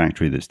 the only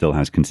factory that still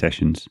has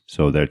concessions.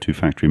 So their two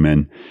factory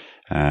men,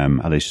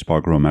 Aleix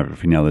Espargaro and Maverick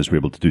Vinales, were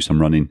able to do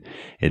some running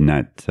in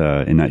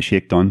that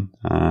shakedown.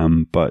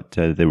 But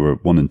they were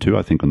 1 and 2,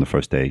 I think, on the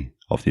first day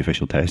of the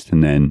official test,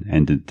 and then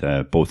ended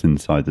both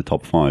inside the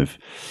top 5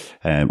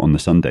 on the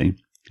Sunday.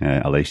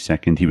 Aleix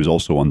second. He was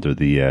also under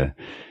the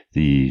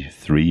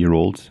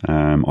 3-year-old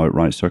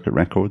outright circuit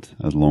record,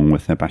 along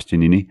with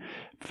Bastianini.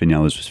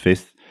 Vinales was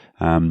 5th.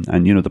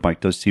 And, you know, the bike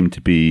does seem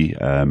to be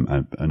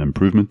an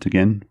improvement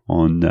again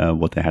on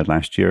what they had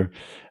last year.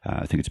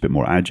 I think it's a bit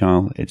more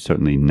agile. It's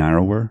certainly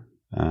narrower.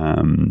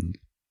 And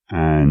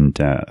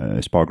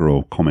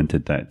Espargaro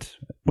commented that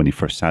when he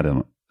first sat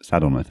on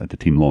it at the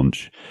team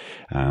launch,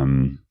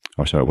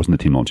 it wasn't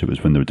the team launch, it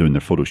was when they were doing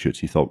their photo shoots,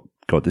 he thought,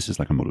 God, this is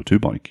like a Moto2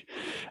 bike.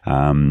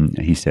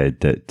 He said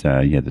that,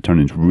 the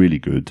turning's really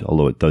good,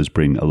 although it does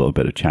bring a little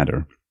bit of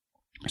chatter.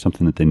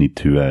 Something that they need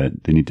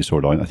to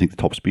sort out. I think the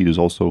top speed is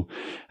also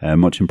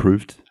much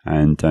improved,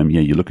 and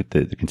you look at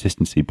the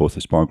consistency. Both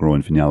Espargaro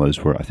and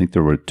Vinales were. I think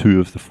there were 2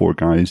 of the 4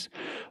 guys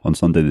on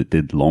Sunday that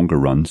did longer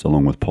runs,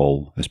 along with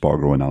Paul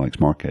Espargaro and Alex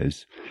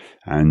Marquez,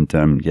 and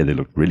they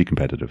looked really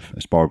competitive.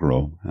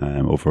 Espargaro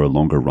over a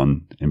longer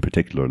run in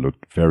particular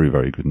looked very,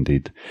 very good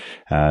indeed.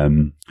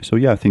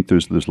 I think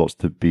there's lots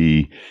to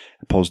be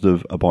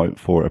positive about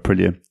for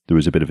Aprilia. There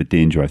was a bit of a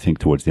danger, I think,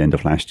 towards the end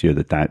of last year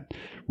that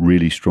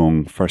really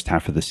strong first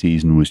half of the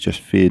season was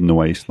just fading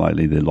away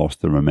slightly. They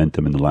lost their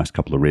momentum in the last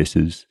couple of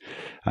races.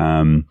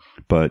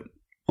 But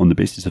on the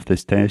basis of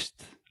this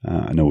test,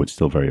 I know it's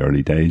still very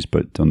early days,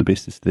 but on the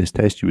basis of this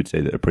test, you would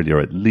say that Aprilia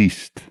are at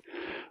least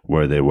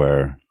where they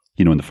were,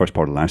 in the first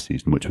part of last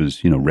season, which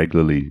was,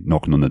 regularly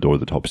knocking on the door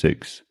of the top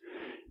 6,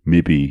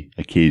 maybe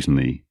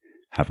occasionally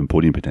having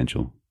podium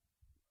potential.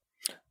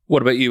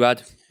 What about you,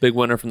 Ad? Big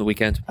winner from the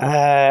weekend?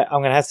 I'm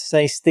going to have to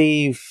say,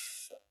 Steve,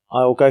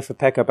 I will go for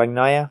Pecco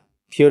Bagnaia,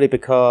 purely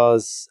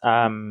because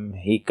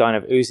he kind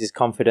of oozes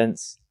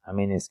confidence. I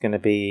mean, it's going to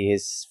be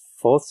his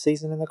 4th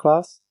season in the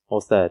class,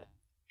 or 3rd?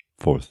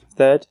 4th.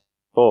 3rd?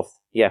 4th.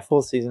 Yeah,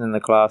 4th season in the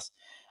class.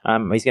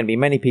 He's going to be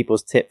many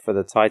people's tip for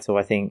the title,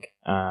 I think.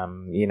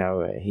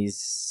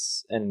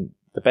 He's in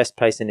the best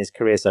place in his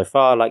career so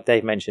far. Like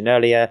Dave mentioned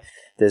earlier,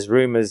 there's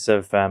rumours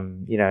of, a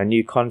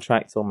new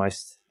contract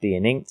almost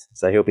being inked.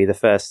 So he'll be the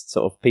first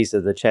sort of piece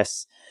of the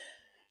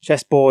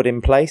chessboard in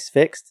place,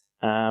 fixed.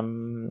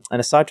 And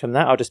aside from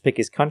that, I'll just pick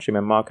his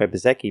countryman, Marco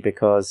Bezzecchi,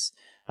 because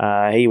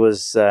he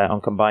was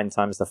on combined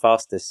times the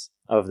fastest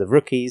of the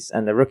rookies.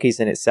 And the rookies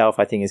in itself,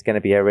 I think, is going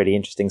to be a really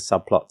interesting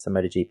subplot to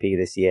MotoGP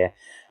this year.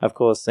 Of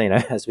course,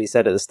 as we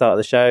said at the start of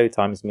the show,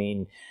 times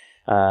mean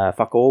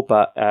fuck all.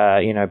 But,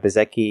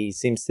 Bezzecchi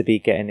seems to be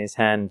getting his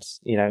hand,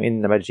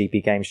 in the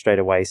MotoGP game straight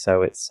away.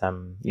 So it's,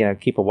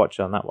 keep a watch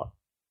on that one.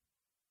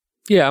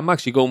 Yeah, I'm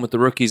actually going with the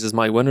rookies as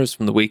my winners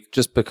from the week,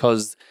 just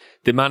because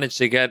they managed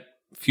to get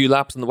a few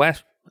laps in the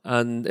wet,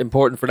 and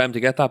important for them to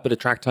get that bit of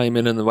track time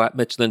in the wet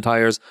Michelin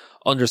tyres,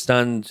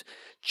 understand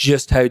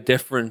just how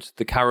different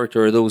the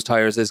character of those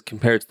tyres is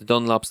compared to the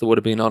Dunlops that would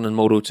have been on in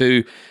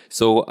Moto2.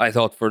 So I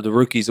thought for the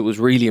rookies it was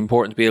really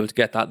important to be able to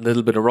get that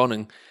little bit of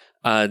running,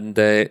 and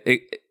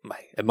it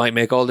might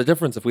make all the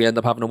difference if we end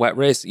up having a wet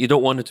race. You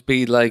don't want it to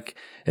be like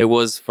it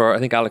was for, I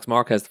think, Alex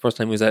Marquez. The first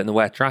time he was out in the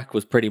wet track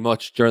was pretty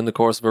much during the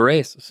course of a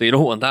race, so you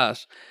don't want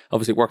that.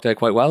 Obviously it worked out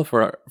quite well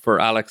for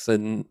Alex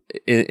in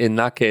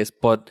that case,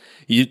 but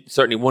you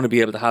certainly want to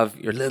be able to have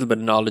your little bit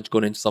of knowledge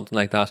going into something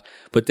like that.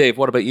 But Dave,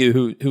 what about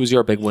you? Who was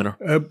your big winner?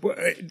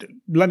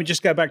 Let me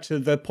just go back to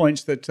the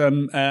points that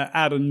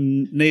Ad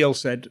and Neil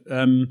said.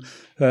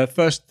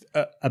 First,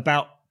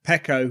 about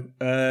Pecco,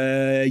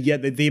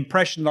 the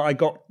impression that I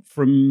got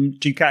from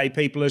Ducati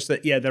people is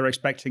that, they're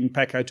expecting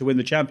Pecco to win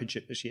the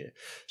championship this year.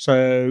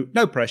 So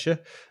no pressure.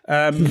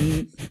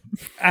 And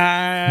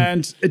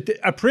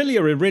Aprilia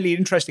are really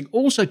interesting.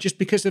 Also, just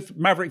because of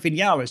Maverick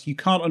Vinales, you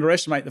can't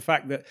underestimate the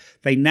fact that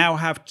they now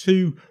have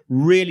two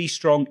really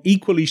strong,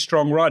 equally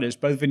strong riders.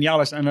 Both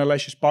Vinales and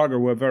Aleix Espargaro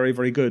were very,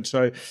 very good.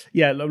 So,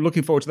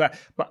 looking forward to that.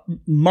 But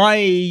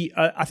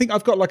I think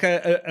I've got like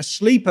a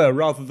sleeper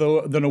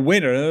rather than a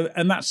winner,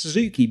 and that's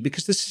Suzuki,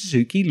 because the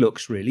Suzuki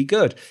looks really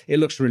good. It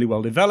looks really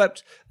well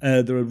developed.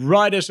 The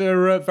riders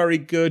are very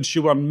good.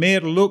 Joan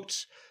Mir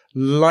looked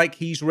like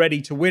he's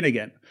ready to win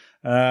again.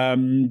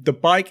 The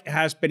bike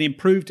has been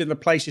improved in the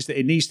places that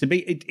it needs to be.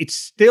 It's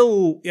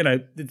still,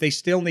 they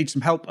still need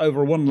some help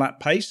over a 1-lap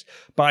pace,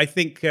 but I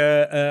think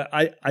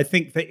I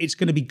think that it's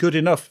going to be good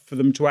enough for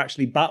them to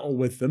actually battle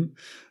with them.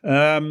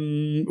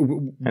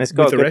 And it's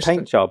got a good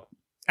paint job.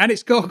 And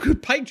it's got a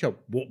good paint job.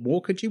 What more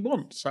could you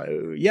want?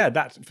 So,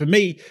 that's for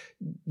me.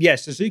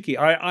 Suzuki.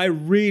 I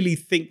really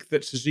think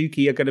that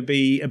Suzuki are going to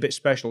be a bit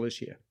special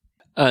this year.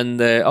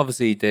 And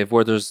obviously, Dave,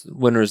 where there's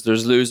winners,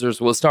 there's losers.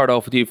 We'll start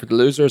off with you for the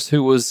losers.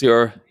 Who was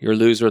your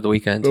loser of the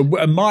weekend?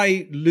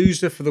 My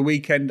loser for the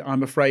weekend,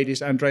 I'm afraid,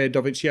 is Andrea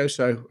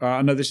Dovizioso.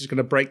 I know this is going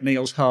to break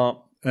Neil's heart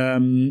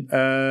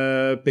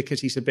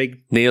because he's a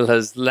big... Neil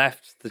has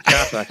left the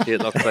chat, actually,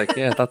 it looks like.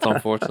 Yeah, that's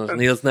unfortunate.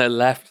 Neil's now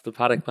left the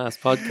Paddock Pass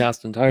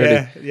podcast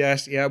entirely.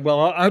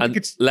 Well, I think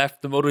it's...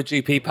 left the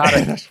MotoGP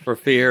paddock for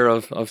fear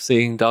of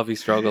seeing Dovi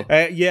struggle.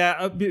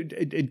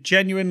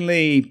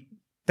 Genuinely...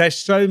 There's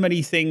so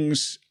many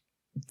things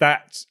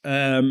that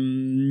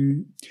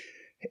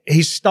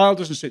his style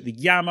doesn't suit the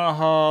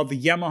Yamaha.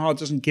 The Yamaha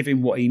doesn't give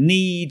him what he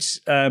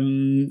needs.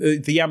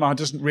 The Yamaha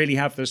doesn't really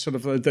have the sort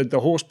of the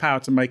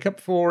horsepower to make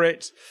up for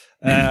it.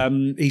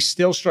 He's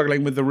still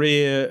struggling with the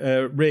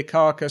rear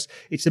carcass.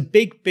 It's a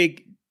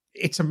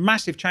it's a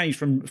massive change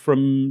from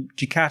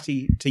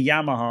Ducati to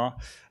Yamaha.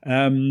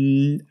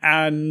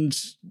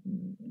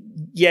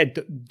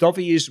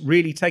 Dovi is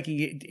really taking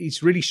it.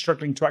 He's really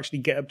struggling to actually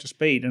get up to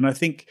speed, and I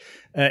think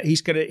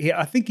he's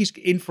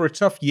in for a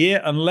tough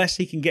year unless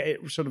he can get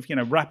it sort of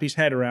wrap his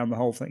head around the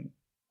whole thing.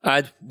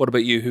 Ad, what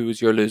about you? Who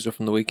was your loser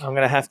from the week? I'm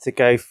going to have to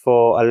go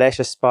for Aleix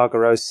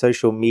Espargaro's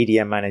social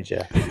media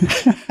manager.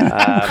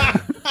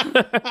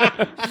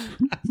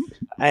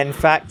 In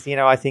fact,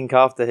 I think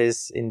after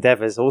his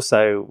endeavours,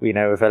 also, with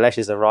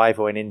Aleix's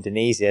arrival in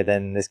Indonesia,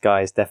 then this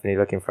guy is definitely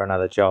looking for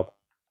another job.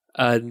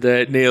 And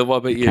Neil, what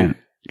about you?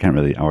 Can't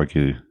really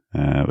argue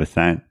with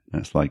that.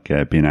 That's like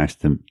being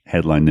asked to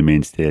headline the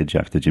main stage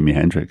after Jimi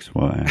Hendrix.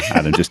 What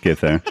Adam just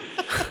gave there.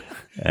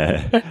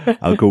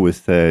 I'll go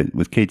with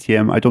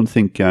KTM. I don't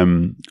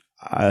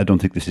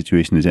think the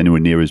situation is anywhere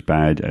near as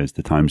bad as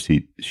the time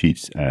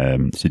sheets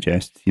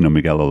suggest.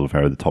 Miguel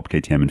Oliveira, the top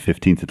KTM in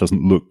 15th. It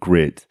doesn't look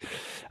great.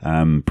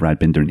 Brad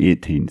Binder in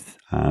 18th.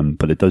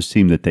 But it does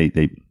seem that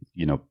they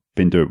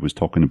Binder was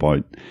talking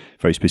about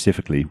very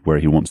specifically where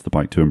he wants the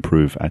bike to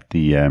improve at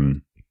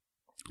the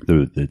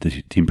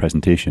team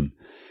presentation.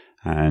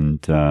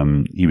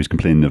 And he was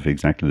complaining of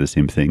exactly the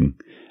same thing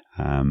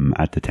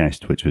at the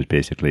test, which was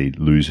basically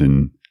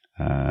losing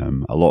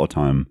a lot of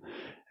time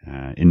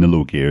in the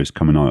low gears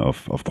coming out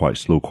of quite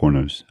slow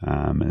corners.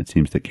 And it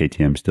seems that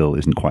KTM still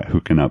isn't quite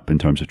hooking up in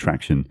terms of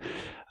traction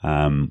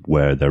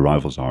where their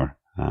rivals are.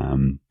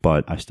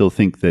 But I still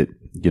think that,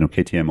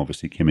 KTM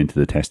obviously came into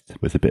the test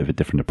with a bit of a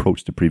different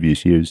approach to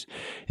previous years.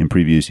 In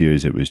previous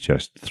years, it was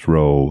just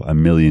throw a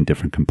million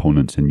different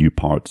components and new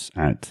parts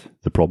at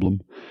the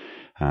problem.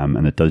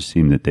 And it does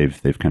seem that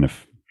they've kind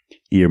of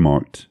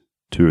earmarked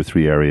 2 or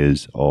 3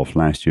 areas of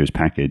last year's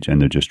package,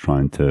 and they're just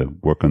trying to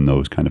work on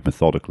those kind of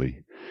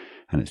methodically.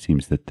 And it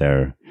seems that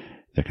their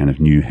kind of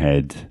new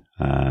head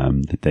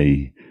that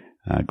they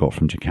got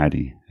from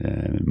Ducati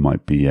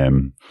might be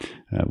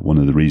one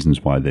of the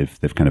reasons why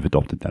they've kind of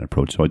adopted that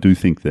approach. So I do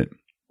think that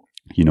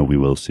we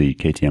will see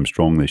KTM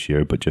strong this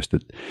year, but just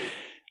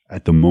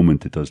at the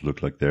moment it does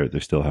look like they're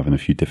still having a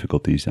few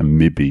difficulties, and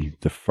maybe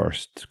the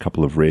first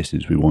couple of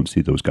races we won't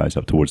see those guys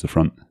up towards the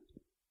front.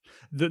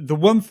 The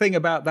one thing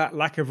about that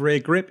lack of rear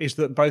grip is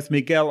that both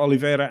Miguel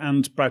Oliveira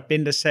and Brad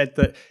Binder said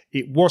that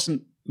it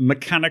wasn't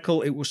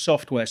mechanical, it was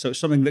software, so it's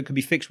something that could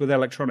be fixed with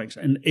electronics.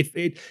 And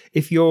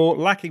if you're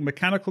lacking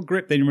mechanical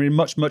grip, then you're in a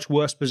much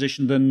worse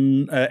position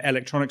than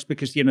electronics,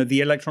 because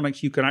the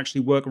electronics you can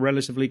actually work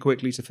relatively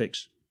quickly to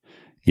fix.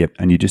 Yep,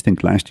 and you just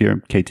think last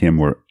year KTM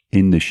were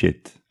in the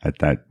shit at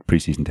that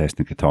preseason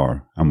test in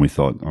Qatar, and we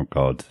thought, oh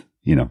God,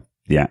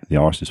 the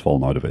arse has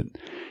fallen out of it.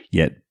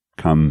 Yet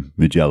come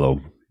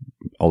Mugello,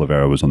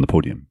 Oliveira was on the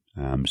podium.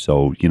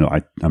 So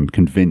I'm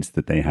convinced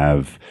that they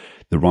have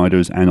the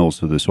riders and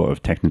also the sort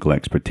of technical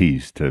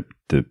expertise to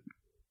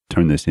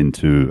turn this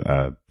into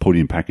a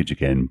podium package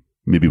again,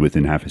 maybe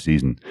within half a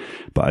season.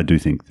 But I do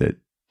think that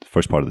the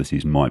first part of the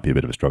season might be a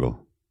bit of a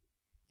struggle.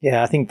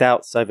 Yeah, I think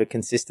doubts over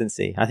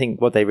consistency. I think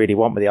what they really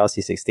want with the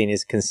RC16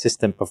 is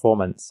consistent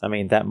performance. I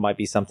mean, that might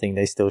be something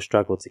they still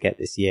struggle to get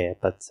this year.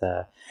 But,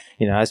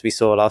 as we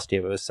saw last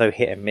year, it was so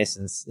hit and miss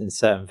in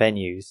certain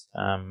venues.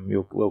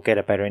 We'll get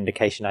a better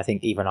indication, I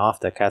think, even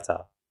after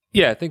Qatar.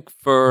 Yeah, I think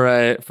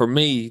for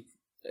me,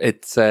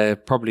 it's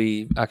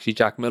probably actually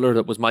Jack Miller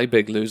that was my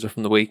big loser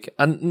from the week.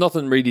 And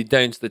nothing really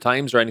down to the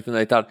times or anything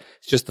like that.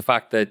 It's just the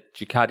fact that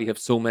Ducati have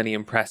so many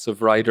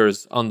impressive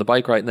riders on the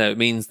bike right now. It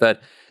means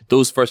that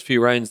those first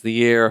few rounds of the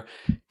year,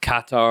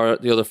 Qatar,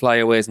 the other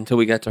flyaways until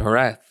we get to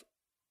Jerez,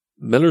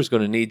 Miller's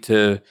going to need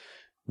to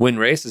win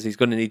races. He's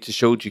going to need to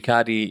show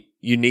Ducati,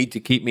 you need to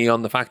keep me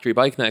on the factory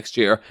bike next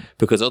year,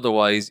 because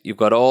otherwise you've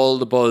got all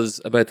the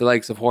buzz about the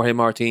likes of Jorge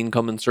Martin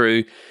coming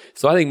through.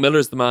 So I think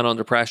Miller's the man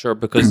under pressure,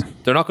 because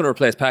they're not going to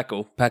replace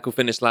Pecco. Pecco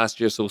finished last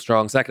year so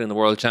strong, second in the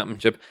World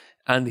Championship,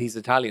 and he's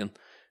Italian.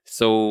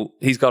 So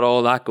he's got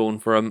all that going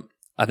for him.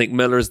 I think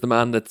Miller's the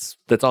man that's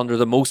under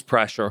the most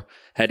pressure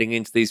heading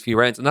into these few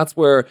rounds. And that's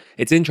where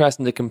it's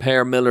interesting to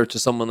compare Miller to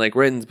someone like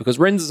Rins, because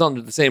Rins is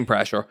under the same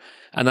pressure.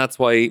 And that's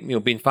why,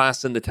 being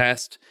fast in the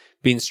test,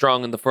 being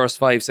strong in the first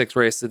 5-6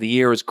 races of the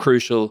year is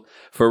crucial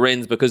for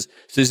Rins, because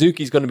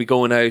Suzuki's going to be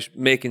going out,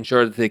 making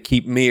sure that they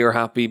keep Mir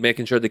happy,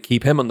 making sure they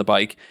keep him on the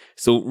bike.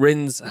 So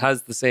Rins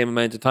has the same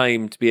amount of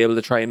time to be able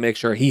to try and make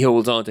sure he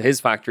holds on to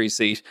his factory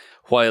seat,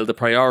 while the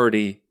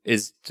priority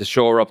is to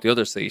shore up the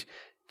other seat.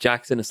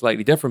 Jack's in a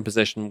slightly different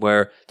position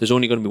where there's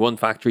only going to be one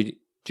factory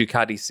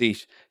Ducati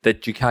seat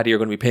that Ducati are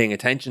going to be paying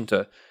attention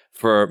to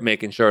for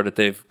making sure that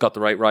they've got the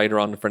right rider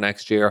on for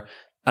next year.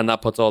 And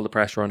that puts all the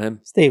pressure on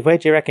him. Steve, where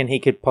do you reckon he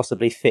could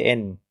possibly fit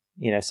in,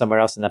 somewhere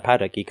else in the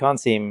paddock? You can't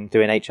see him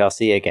doing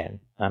HRC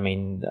again. I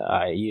mean,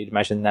 you'd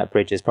imagine that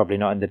bridge is probably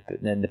not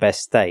in the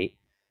best state.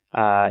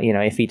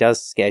 If he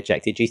does get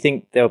ejected, do you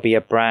think there'll be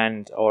a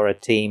brand or a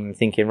team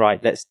thinking,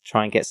 right, let's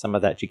try and get some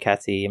of that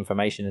Ducati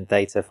information and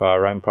data for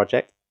our own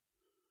project?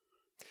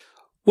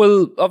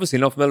 Well, obviously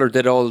enough, Miller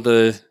did all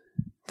the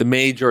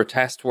major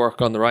test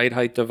work on the ride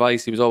height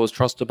device. He was always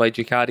trusted by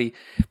Ducati.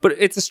 But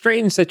it's a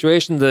strange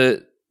situation,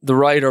 the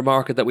rider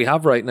market that we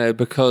have right now,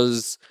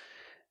 because,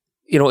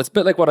 it's a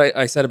bit like what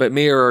I said about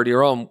Mir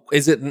earlier on.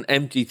 Is it an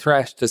empty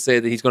threat to say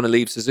that he's going to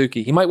leave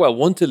Suzuki? He might well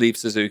want to leave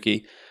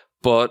Suzuki,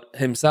 but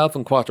himself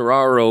and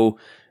Quartararo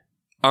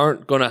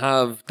aren't going to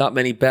have that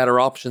many better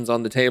options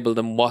on the table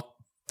than what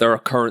they're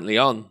currently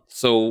on.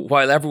 So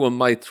while everyone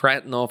might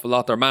threaten an awful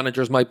lot, their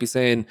managers might be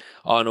saying,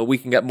 oh no, we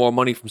can get more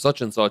money from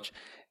such and such,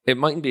 it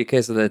mightn't be a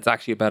case of that it's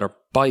actually a better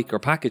bike or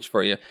package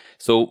for you.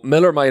 So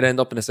Miller might end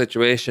up in a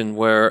situation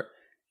where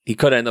he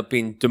could end up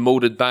being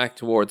demoted back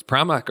towards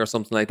Pramac or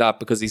something like that,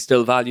 because he's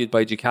still valued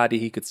by Ducati,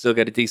 he could still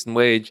get a decent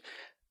wage,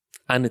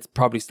 and it's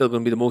probably still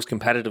going to be the most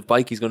competitive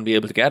bike he's going to be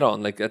able to get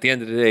on. Like, at the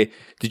end of the day,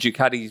 the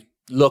Ducati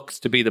looks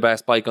to be the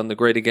best bike on the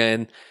grid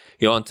again.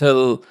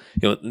 Until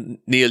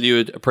Neil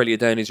Ewed, Aprilia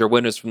Downey's your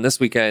winners from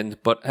this weekend,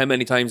 but how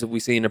many times have we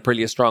seen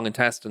Aprilia strong in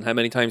test, and how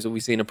many times have we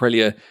seen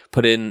Aprilia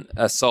put in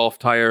a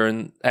soft tyre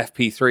in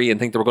FP3 and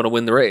think they were going to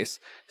win the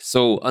race?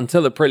 So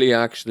until Aprilia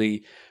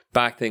actually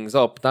back things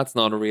up, that's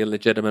not a real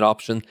legitimate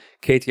option.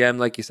 KTM,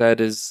 like you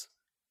said, is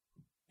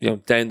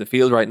down the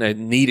field right now,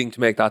 needing to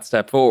make that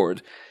step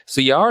forward.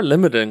 So you are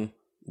limiting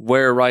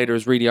where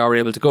riders really are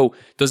able to go.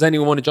 Does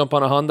anyone want to jump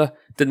on a Honda?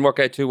 Didn't work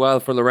out too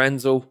well for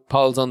Lorenzo.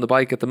 Paul's on the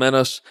bike at the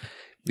minute.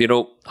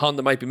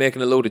 Honda might be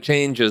making a load of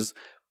changes,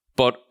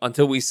 but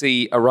until we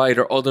see a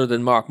rider other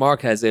than Marc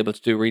Marquez able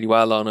to do really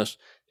well on it,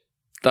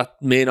 that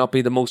may not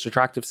be the most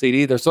attractive seat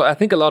either. So I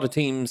think a lot of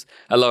teams,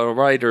 a lot of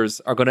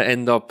riders are going to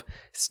end up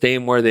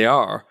staying where they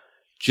are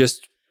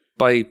just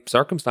by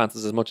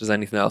circumstances as much as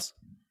anything else.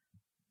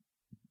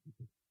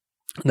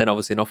 And then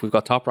obviously enough, we've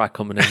got Toprak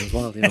coming in as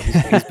well.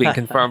 He's been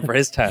confirmed for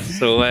his test.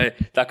 So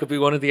that could be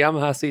one of the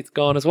Yamaha seats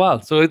gone as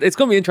well. So it's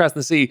going to be interesting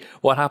to see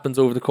what happens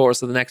over the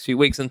course of the next few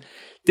weeks. And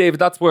David,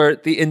 that's where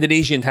the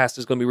Indonesian test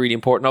is going to be really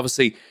important.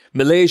 Obviously,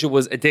 Malaysia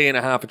was a day and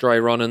a half of dry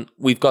running.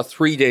 We've got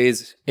 3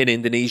 days in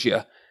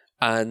Indonesia.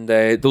 And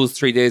those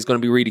 3 days are going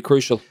to be really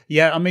crucial.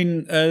 Yeah, I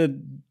mean,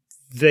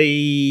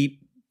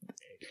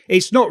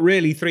 it's not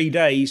really 3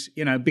 days,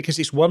 because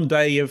it's 1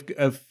 day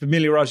of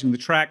familiarizing the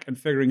track and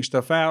figuring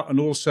stuff out.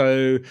 And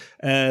also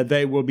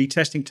they will be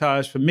testing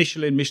tires for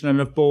Michelin. Michelin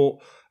have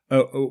bought,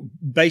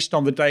 based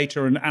on the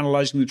data and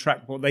analyzing the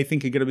track, what they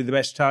think are going to be the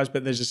best tires,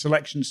 but there's a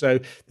selection, so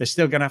they're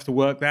still going to have to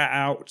work that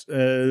out.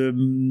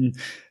 The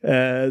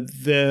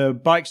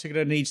bikes are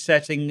going to need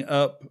setting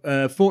up.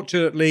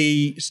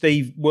 Fortunately,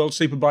 Steve, World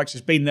Superbikes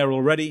has been there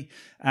already,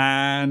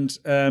 and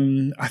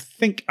I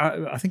think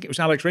it was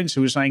Alex Rins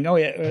who was saying, "Oh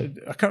yeah,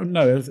 I can't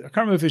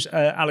remember if it was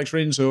Alex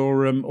Rins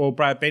or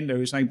Brad Binder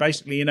who was saying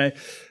basically,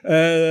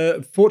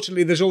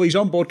 fortunately there's all these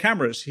onboard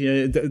cameras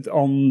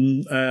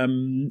on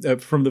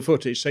from the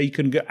footage, so you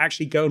can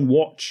actually go and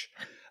watch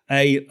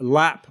a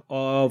lap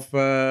of.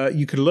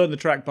 You can learn the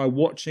track by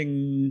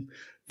watching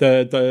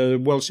the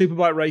World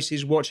Superbike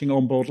races, watching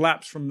onboard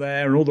laps from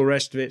there, and all the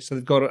rest of it. So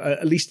they've got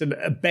at least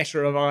a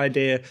better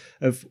idea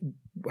of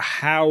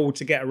how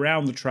to get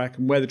around the track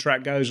and where the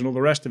track goes and all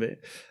the rest of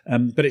it.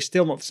 But it's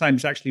still not the same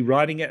as actually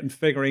riding it and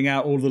figuring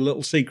out all the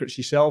little secrets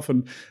yourself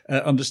and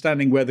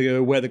understanding where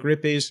the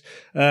grip is.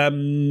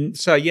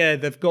 So yeah,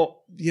 they've got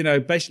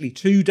basically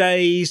 2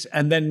 days,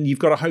 and then you've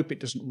got to hope it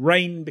doesn't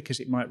rain because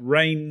it might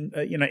rain.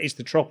 It's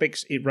the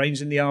tropics. It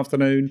rains in the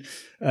afternoon.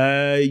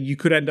 You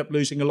could end up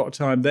losing a lot of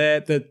time there.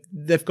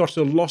 They've got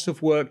a lot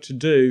of work to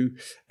do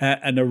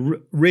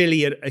and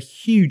really a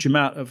huge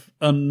amount of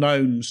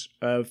unknowns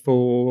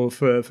for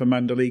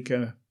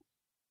Mandalika.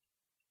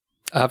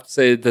 I have to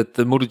say that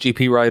the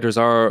MotoGP riders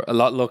are a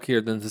lot luckier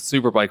than the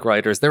Superbike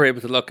riders. They're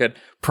able to look at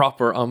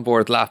proper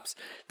onboard laps.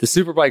 The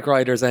Superbike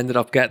riders ended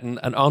up getting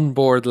an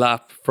onboard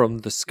lap from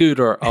the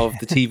scooter of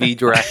the TV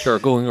director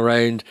going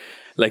around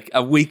like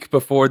a week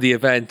before the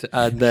event,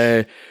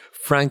 and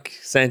Frank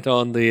sent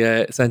on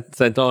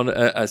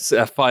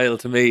a file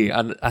to me,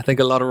 and I think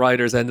a lot of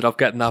riders ended up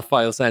getting that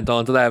file sent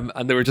on to them,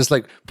 and they were just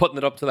like putting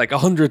it up to like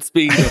 100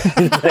 speed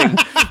thing.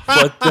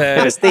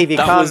 But Steve,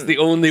 that was the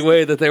only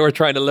way that they were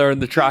trying to learn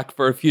the track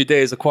for a few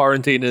days of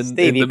quarantine in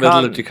the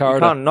middle of Jakarta. You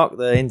can't knock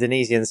the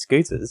Indonesian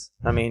scooters.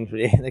 I mean,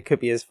 they could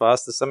be as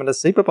fast as some of the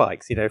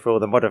superbikes, for all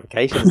the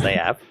modifications they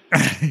have.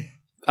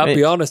 I'll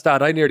be honest,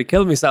 Dad, I nearly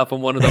killed myself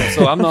on one of them,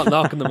 so I'm not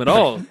knocking them at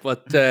all.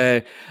 But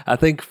I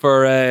think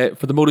for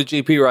the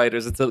MotoGP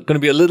riders, it's going to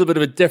be a little bit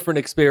of a different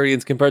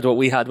experience compared to what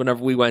we had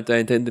whenever we went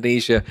down to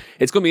Indonesia.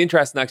 It's going to be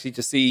interesting actually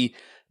to see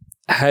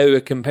how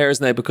it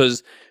compares now,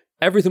 because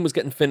everything was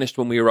getting finished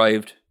when we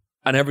arrived,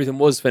 and everything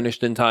was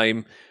finished in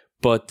time.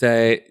 But,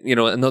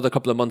 another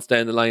couple of months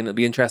down the line, it'll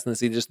be interesting to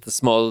see just the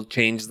small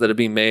changes that have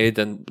been made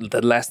and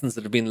the lessons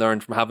that have been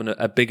learned from having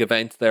a big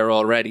event there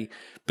already.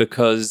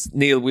 Because,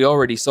 Neil, we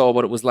already saw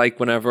what it was like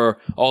whenever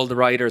all the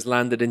riders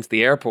landed into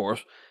the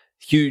airport.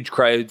 Huge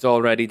crowds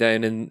already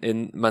down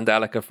in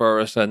Mandalika for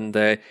it, and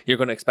you're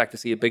going to expect to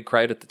see a big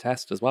crowd at the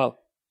test as well.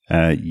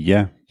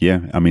 Yeah.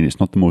 I mean, it's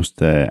not the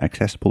most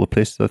accessible of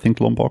places, I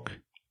think, Lombok.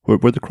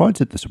 Were the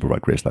crowds at the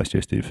Superbike race last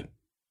year, Steve?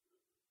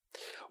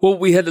 Well,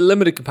 we had a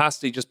limited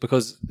capacity just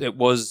because it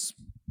was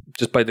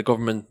just by the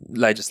government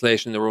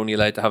legislation. They were only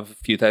allowed to have a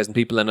few thousand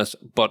people in it,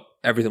 but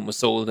everything was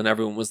sold and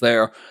everyone was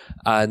there.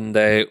 And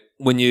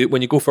when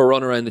you go for a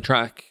run around the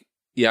track,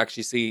 you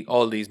actually see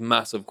all these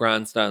massive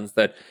grandstands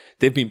that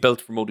they've been built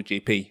for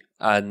MotoGP,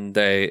 and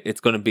it's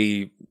going to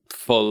be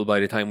full by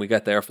the time we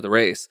get there for the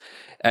race.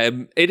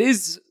 It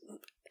is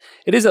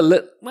a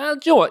little, well,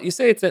 do you know what? You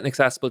say it's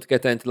inaccessible to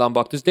get down to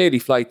Lombok. There's daily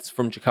flights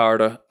from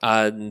Jakarta,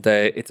 and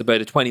it's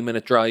about a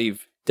 20-minute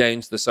drive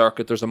down to the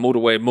circuit. There's a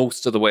motorway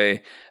most of the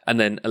way, and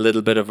then a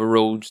little bit of a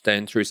road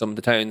down through some of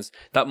the towns.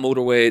 That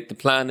motorway, the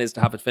plan is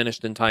to have it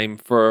finished in time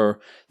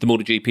for the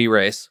MotoGP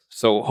race.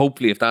 So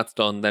hopefully if that's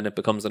done, then it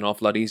becomes an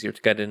awful lot easier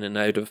to get in and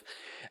out of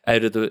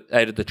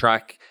the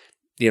track.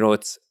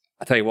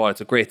 I tell you what,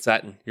 it's a great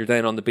setting. You're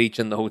down on the beach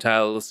in the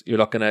hotels. You're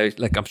looking out,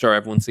 like I'm sure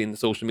everyone's seen the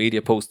social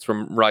media posts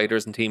from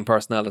riders and team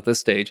personnel at this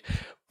stage,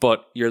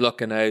 but you're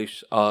looking out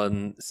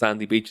on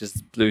sandy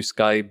beaches, blue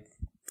sky,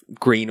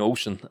 green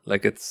ocean.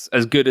 Like, it's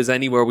as good as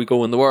anywhere we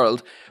go in the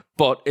world.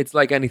 But it's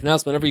like anything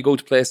else. Whenever you go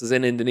to places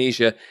in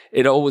Indonesia,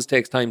 it always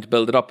takes time to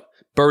build it up.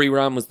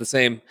 Buriram was the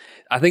same.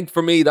 I think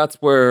for me, that's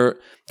where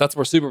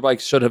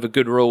Superbikes should have a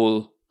good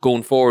role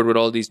going forward with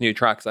all these new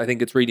tracks. I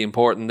think it's really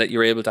important that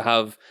you're able to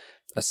have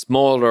a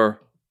smaller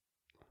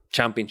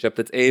championship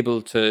that's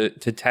able to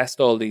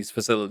test all these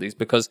facilities,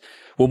 because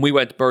when we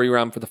went to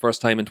Buriram for the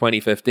first time in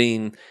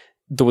 2015,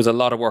 there was a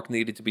lot of work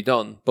needed to be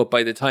done. But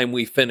by the time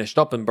we finished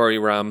up in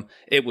Buriram,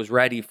 it was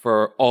ready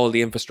for all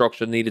the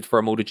infrastructure needed for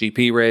a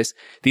MotoGP race.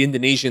 The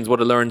Indonesians would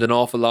have learned an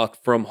awful lot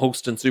from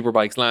hosting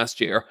Superbikes last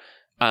year,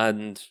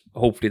 and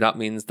hopefully that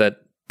means that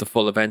the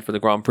full event for the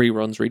Grand Prix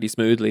runs really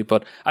smoothly.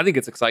 But I think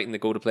it's exciting to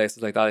go to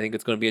places like that. I think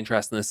it's going to be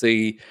interesting to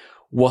see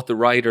what the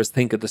riders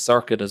think of the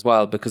circuit as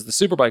well, because the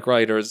Superbike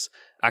riders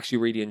actually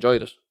really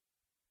enjoyed it.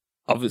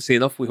 Obviously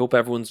enough, we hope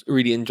everyone's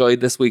really enjoyed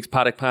this week's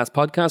Paddock Pass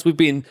podcast. We've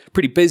been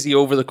pretty busy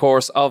over the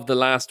course of the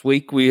last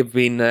week. We have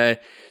been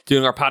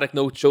doing our Paddock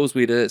Note shows.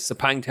 We had a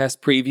Sepang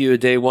test preview, a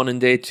day 1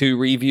 and day 2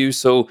 review.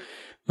 So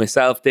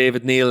myself,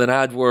 David, Neil and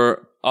Ad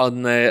were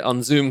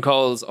on Zoom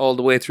calls all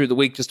the way through the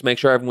week just to make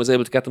sure everyone was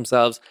able to get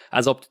themselves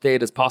as up to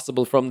date as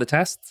possible from the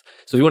tests.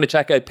 So if you want to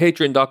check out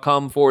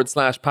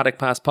patreon.com/Paddock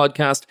Pass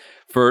podcast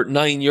for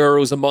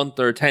 €9 a month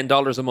or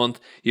 $10 a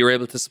month, you're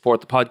able to support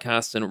the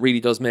podcast, and it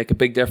really does make a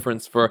big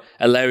difference for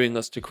allowing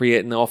us to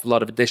create an awful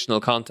lot of additional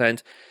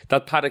content.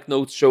 That Paddock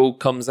Notes show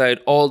comes out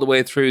all the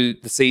way through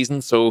the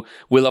season, so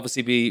we'll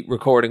obviously be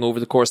recording over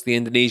the course of the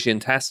Indonesian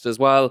test as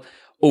well.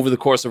 Over the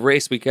course of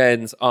race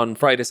weekends on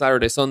Friday,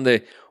 Saturday,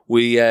 Sunday,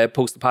 we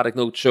post the Paddock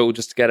Note show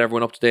just to get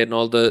everyone up to date on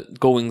all the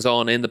goings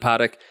on in the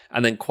paddock.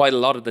 And then quite a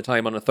lot of the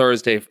time on a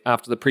Thursday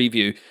after the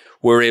preview,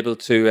 we're able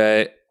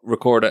to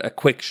record a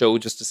quick show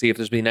just to see if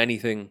there's been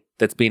anything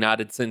that's been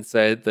added since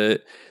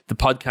the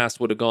podcast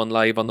would have gone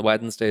live on the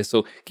Wednesday.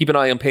 So keep an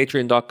eye on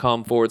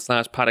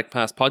patreon.com/Paddock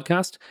Pass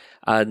podcast.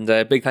 And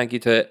big thank you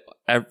to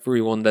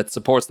everyone that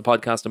supports the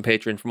podcast on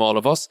Patreon from all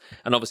of us.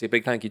 And obviously a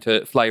big thank you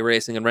to Fly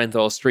Racing and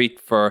Renthal Street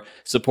for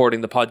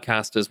supporting the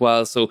podcast as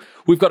well. So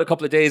we've got a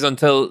couple of days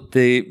until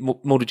the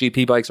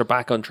MotoGP bikes are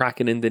back on track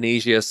in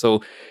Indonesia.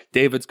 So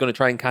David's going to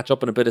try and catch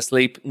up on a bit of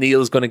sleep.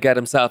 Neil's going to get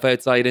himself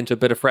outside into a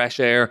bit of fresh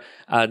air.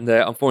 And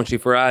unfortunately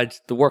for Ad,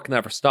 the work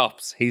never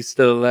stops. He's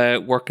still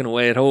working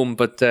away at home,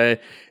 but it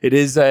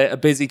is a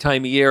busy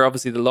time of year.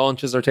 Obviously the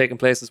launches are taking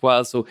place as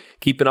well. So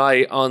keep an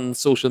eye on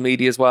social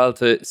media as well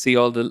to see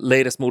all the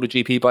latest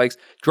MotoGP bikes.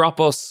 Drop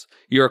us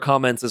your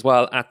comments as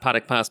well at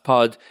Paddock Pass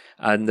Pod,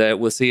 and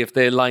we'll see if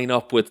they line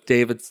up with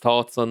David's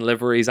thoughts on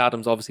liveries.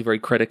 Adam's obviously very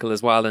critical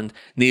as well, and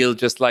Neil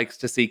just likes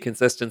to see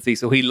consistency,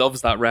 so he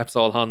loves that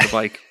Repsol Honda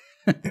bike.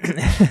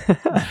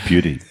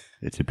 Beauty.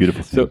 It's a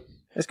beautiful thing. So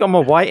it's got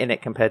more white in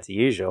it compared to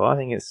usual. I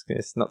think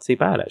it's not too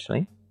bad,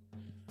 actually.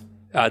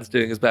 Ad's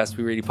doing his best to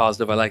be really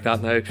positive. I like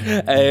that now.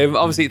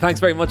 Obviously, thanks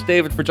very much,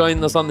 David, for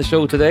joining us on the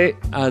show today.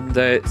 And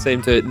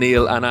same to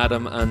Neil and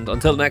Adam. And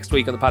until next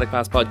week on the Paddock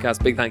Pass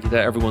podcast, big thank you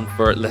to everyone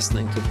for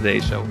listening to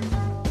today's show.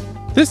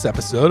 This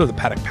episode of the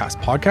Paddock Pass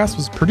podcast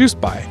was produced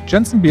by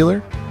Jensen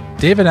Beeler,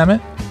 David Emmett,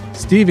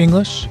 Steve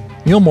English,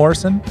 Neil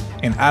Morrison,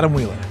 and Adam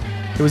Wheeler.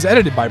 It was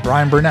edited by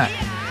Brian Burnett.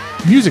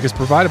 Music is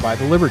provided by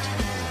The Liberty.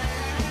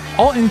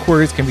 All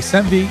inquiries can be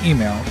sent via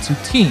email to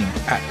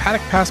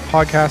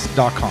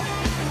team@paddockpasspodcast.com.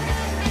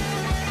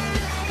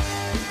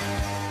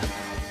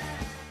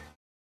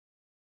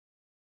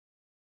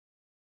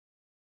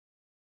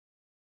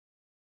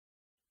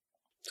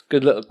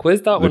 Good little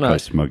quiz that Look one. how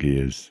smug he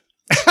is.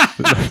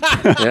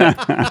 Yeah.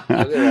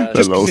 A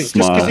little Just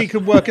smile. because he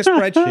can work a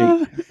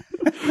spreadsheet.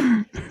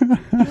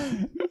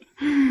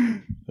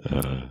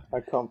 I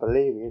can't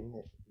believe it.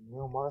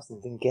 Neil Morrison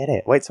didn't get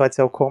it. Wait till I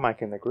tell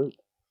Cormac in the group.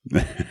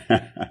 No,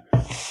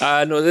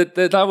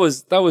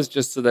 that was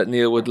just so that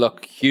Neil would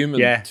look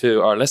human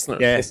to our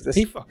listeners. Yeah.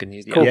 He fucking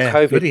used Called Yeah,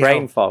 COVID bloody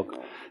brain hell. fog.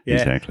 Yeah.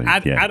 Exactly.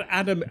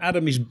 Adam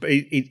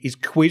is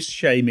quiz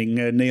shaming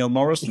Neil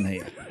Morrison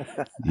here.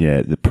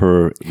 Yeah, the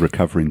poor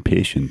recovering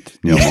patient,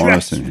 Neil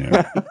Morrison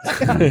here.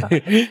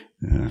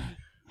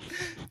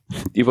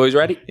 You boys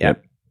ready?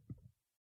 Yep.